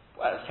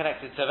 Well, it's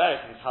connected to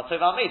various things.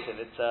 Hatov al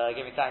Mitzvah. It's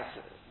giving thanks.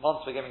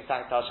 Once we're giving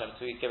thanks to Hashem,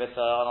 so we give it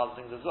on other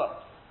things as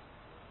well.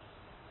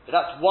 But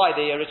that's why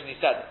they originally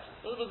said it.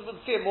 We'll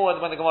see it more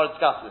when the Gemara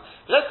discusses it.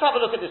 But let's have a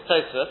look at this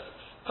Tosfos.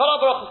 Kol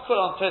HaBarachos Kul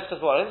on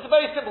Tosfos Gemara. It's a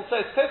very simple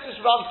Tosfos. Tosfos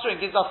runs through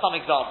and gives us some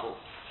examples.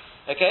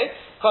 Okay?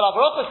 Kol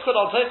HaBarachos Kul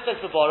on Tosfos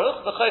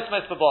Baruch, the Chos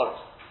Mes Baruch.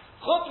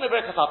 Chutz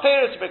meBrekas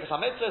HaPeiros, beBrekas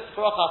HaMitzvos,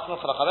 Baruch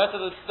HaSmuch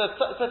HaChaveta. The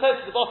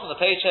Tosfos at the bottom of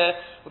the page here.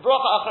 Baruch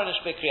HaAchron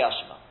Shmei Kriyas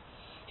Shema.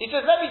 He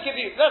says,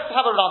 let's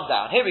have a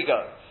rundown. Here we go.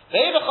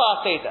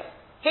 Ve'evacha HaSeder.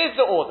 Here's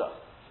the order.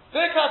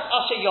 Birkas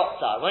Asher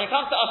Yotzar. When it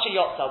comes to Asher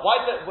Yotzar,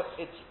 why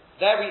it's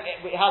there?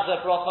 It has a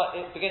bracha.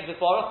 It begins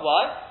with Baruch.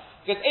 Why?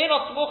 Because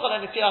Einot Smuchal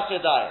and Netilas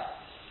Yadayim.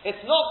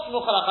 It's not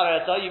Smuchal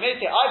Achareta. You may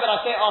say, but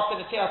I say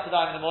after Netilas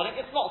Yadayim in the morning.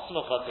 It's not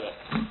Smuchal to it.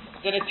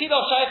 The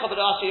Netilas Shaycha but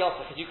Asher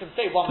Yotzar, because you can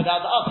say one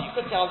without the other. You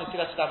could say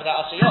Netilas Yadayim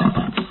without Asher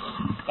Yotzar.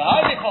 But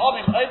I for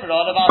Omim Omer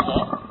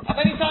Levata, and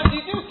many times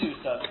you do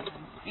so.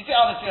 You say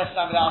Netilas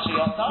Yadayim without Asher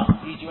Yotzar.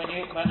 You do when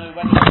you have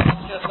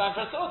Netilas Yadayim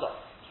for a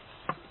Suda.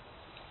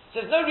 So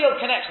there's no real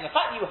connection. The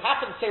fact that you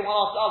happen to say one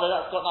after the other,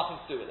 that's got nothing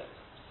to do with it.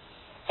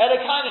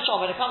 Elokai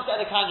Neshama, when it comes to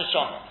Elokai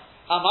Neshama,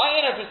 why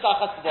doesn't it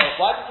start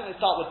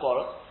with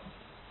Baruch?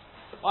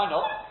 Why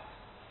not?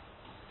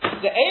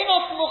 The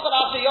Einos Muchal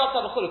Asher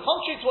Yotzar B'chulu,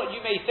 contrary to what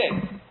you may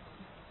think,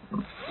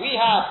 we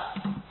have,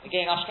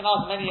 again,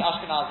 Ashkenaz, many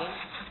Ashkenazim,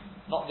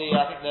 not the,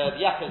 I think the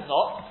Yakka is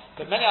not,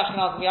 but many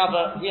Ashkenazim,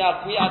 we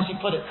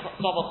actually put it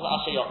Muchal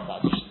Asher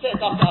Yotzar. You should say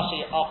it after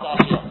Asher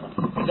Yotzar.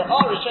 There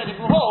are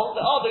Rishonim who hold,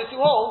 there are those who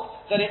hold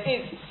that it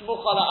is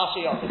Smuchal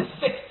Asher Yotzar. It's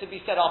fixed to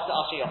be said after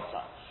Asher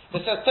Yotzar.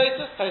 But says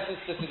Tosfos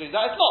disagrees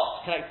that it's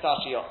not connected to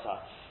Asher Yotzar.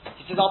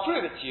 He says, I'll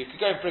prove it to you. You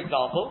could go in, for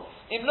example,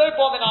 Im Lo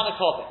Bo Min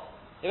Anakovim.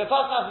 If a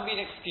person hasn't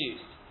been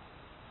excused,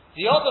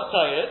 the odds of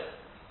Torah,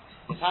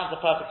 his hands are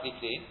perfectly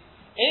clean.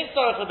 In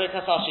Tzorech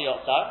L'Birkas Asher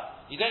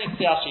Yotzar, you don't need to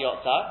say Asher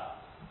Yotzar.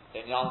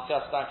 Don't need to say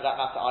Asher Yotzar for that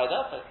matter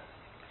either.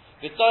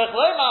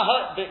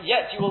 But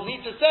yet you will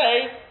need to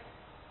say.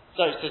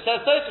 So it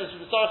says Tosfos,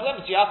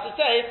 you have to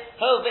say,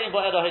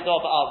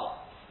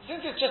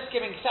 since it's just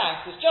giving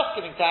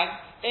thanks,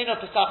 Eino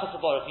Pesachas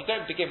Baruch. You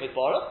don't begin with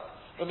Baruch.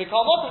 When we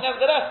call Motim,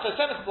 nevertheless,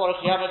 Pesachas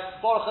Baruch, you have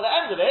a Baruch at the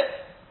end of it,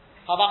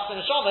 Hamachs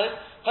and Neshamas,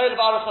 Hol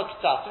Baruch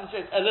HaKitzah, since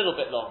it's a little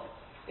bit long.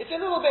 It's a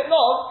little bit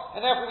long,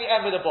 and therefore we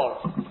end with a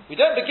Baruch. We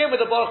don't begin with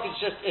a Baruch, it's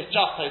just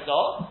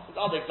Hodah. There's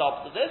other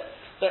examples of this,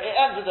 but it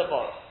ends with a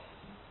Baruch.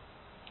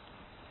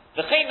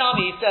 The Chaim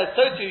Nami says,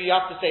 so too you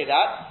have to say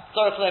that.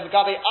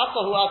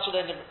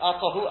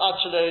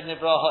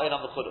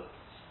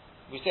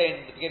 We say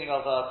in the beginning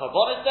of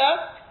Korbanos there.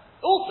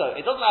 Also,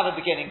 it doesn't have a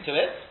beginning to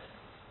it,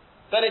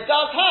 but it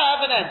does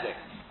have an ending.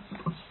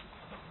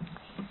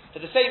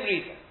 For the same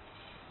reason.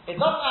 It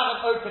doesn't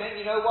have an opening,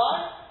 you know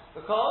why?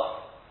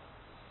 Because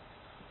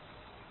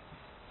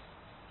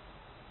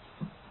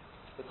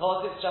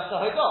it's just a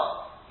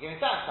Hodah.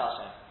 Giving thanks to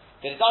Hashem.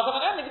 But it does have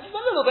an ending, which is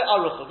a little bit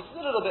aruchah, which is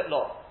a little bit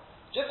long.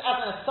 Just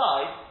as an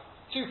aside,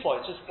 2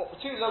 points, just 2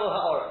 little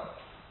ha'orim.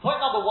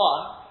 Point number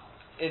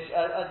 1 is,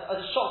 I'll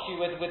just shock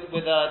you with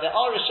the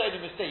Arish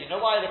Shodim who say, you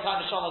know why the kind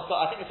of Shama's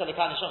got, I think it's a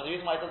kind of Shama, the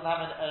reason why it doesn't have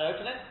an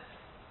opening?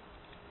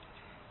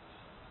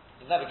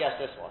 You'll never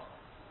guess this one.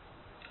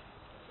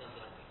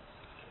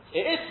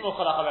 It is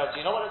Smuchal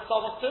Achareta. You know what it's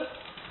Samach to?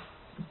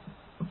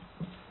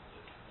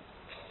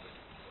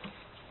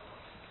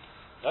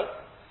 No?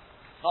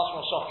 Much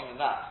more shocking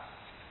than that.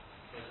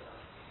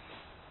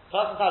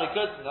 Person's had a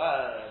good,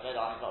 maybe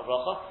not a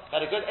bracha,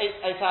 had a good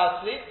 8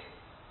 hours sleep,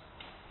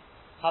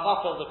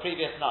 Hamata of the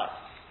previous night.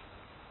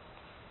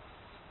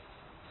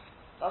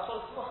 That's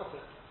what it's Smuchal to.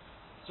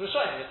 It's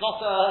Rishonim. It's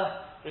not,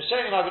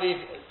 Rishonim, I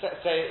believe,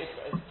 say,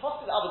 it's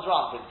possibly the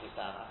Abadran brings this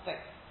down, I think.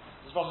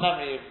 It's from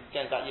memory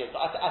going back years,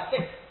 but I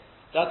think,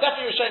 there are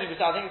definitely Rishonim who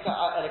say, I think it's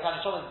a kind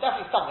of Shom, it's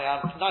definitely something, I'm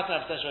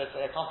 99% sure it's,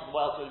 I can't think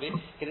what else it would be,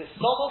 because it's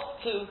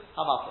Somos to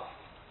Hamata.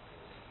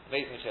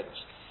 Amazing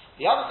Chiddush.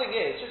 The other thing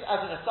is, just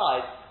as an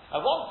aside, I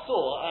once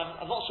saw,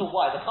 I'm not sure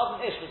why, the Chazon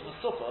Ish was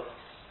Masupah,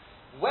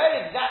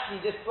 where exactly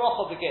this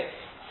bracha begins.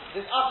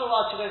 This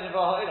Atolad Shalom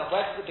Nivra Ha'olam,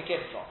 where does it begin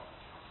from?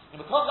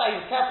 And because that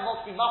he was careful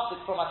not to be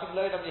mafsik from, I think,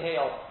 Lo Yodam Yehei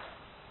Odom.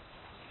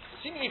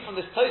 Seemingly from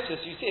this Tosfos,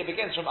 you see it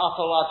begins from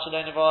Atolad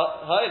Shalom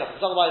Nivra Ha'olam,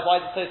 because otherwise,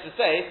 why does Tosfos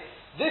say,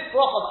 this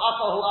bracha of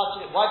Atolad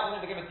Shalom, why doesn't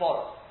it begin with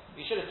Baruch?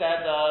 You should have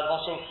said,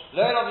 Mashal,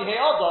 Lo Yodam Yehei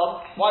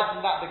Odom, why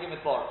doesn't that begin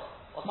with Baruch?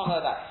 Or something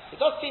like that. It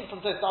does seem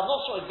from this, I'm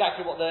not sure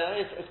exactly what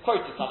it's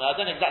quoted somewhere, I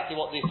don't know exactly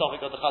what the topic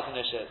of the Chazon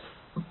Ish is.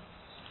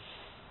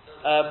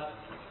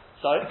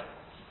 Sorry?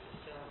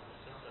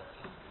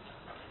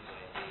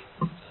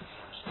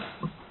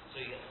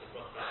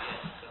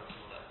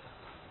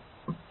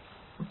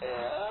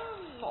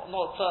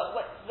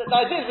 The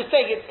idea is we're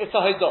saying it's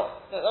a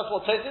Hodah. That's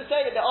what Tosfos is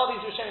saying, and there are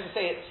these Rishonim who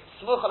say it's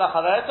Smuchal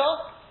Achareta,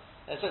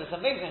 and so it's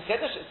amazing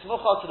Chiddush, it's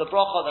Smuchal to the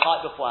bracha the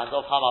night beforehand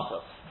of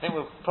Hamata. I think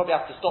we'll probably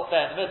have to stop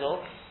there in the middle,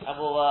 and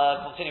we'll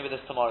continue with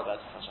this tomorrow,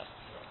 Hashem.